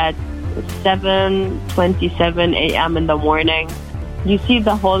summit at 7:27 a.m. in the morning. You see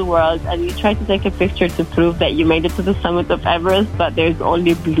the whole world, and you try to take a picture to prove that you made it to the summit of Everest, but there's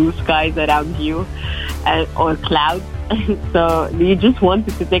only blue skies around you or clouds. So you just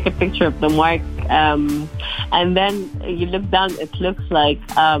wanted to take a picture of the mark, and then you look down. It looks like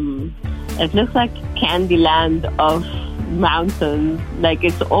Candyland of mountains. Like,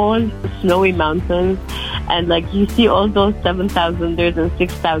 it's all snowy mountains. And, like, you see all those 7,000ers and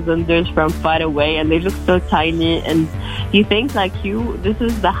 6,000ers from far away, and they look so tiny. And you think, like, this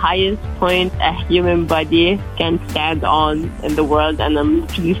is the highest point a human body can stand on in the world. And I'm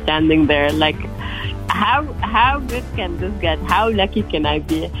literally standing there, like, how good can this get? How lucky can I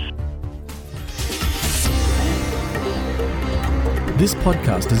be? This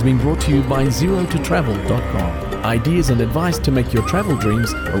podcast has been brought to you by ZeroToTravel.com. Ideas and advice to make your travel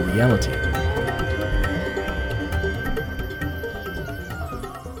dreams a reality.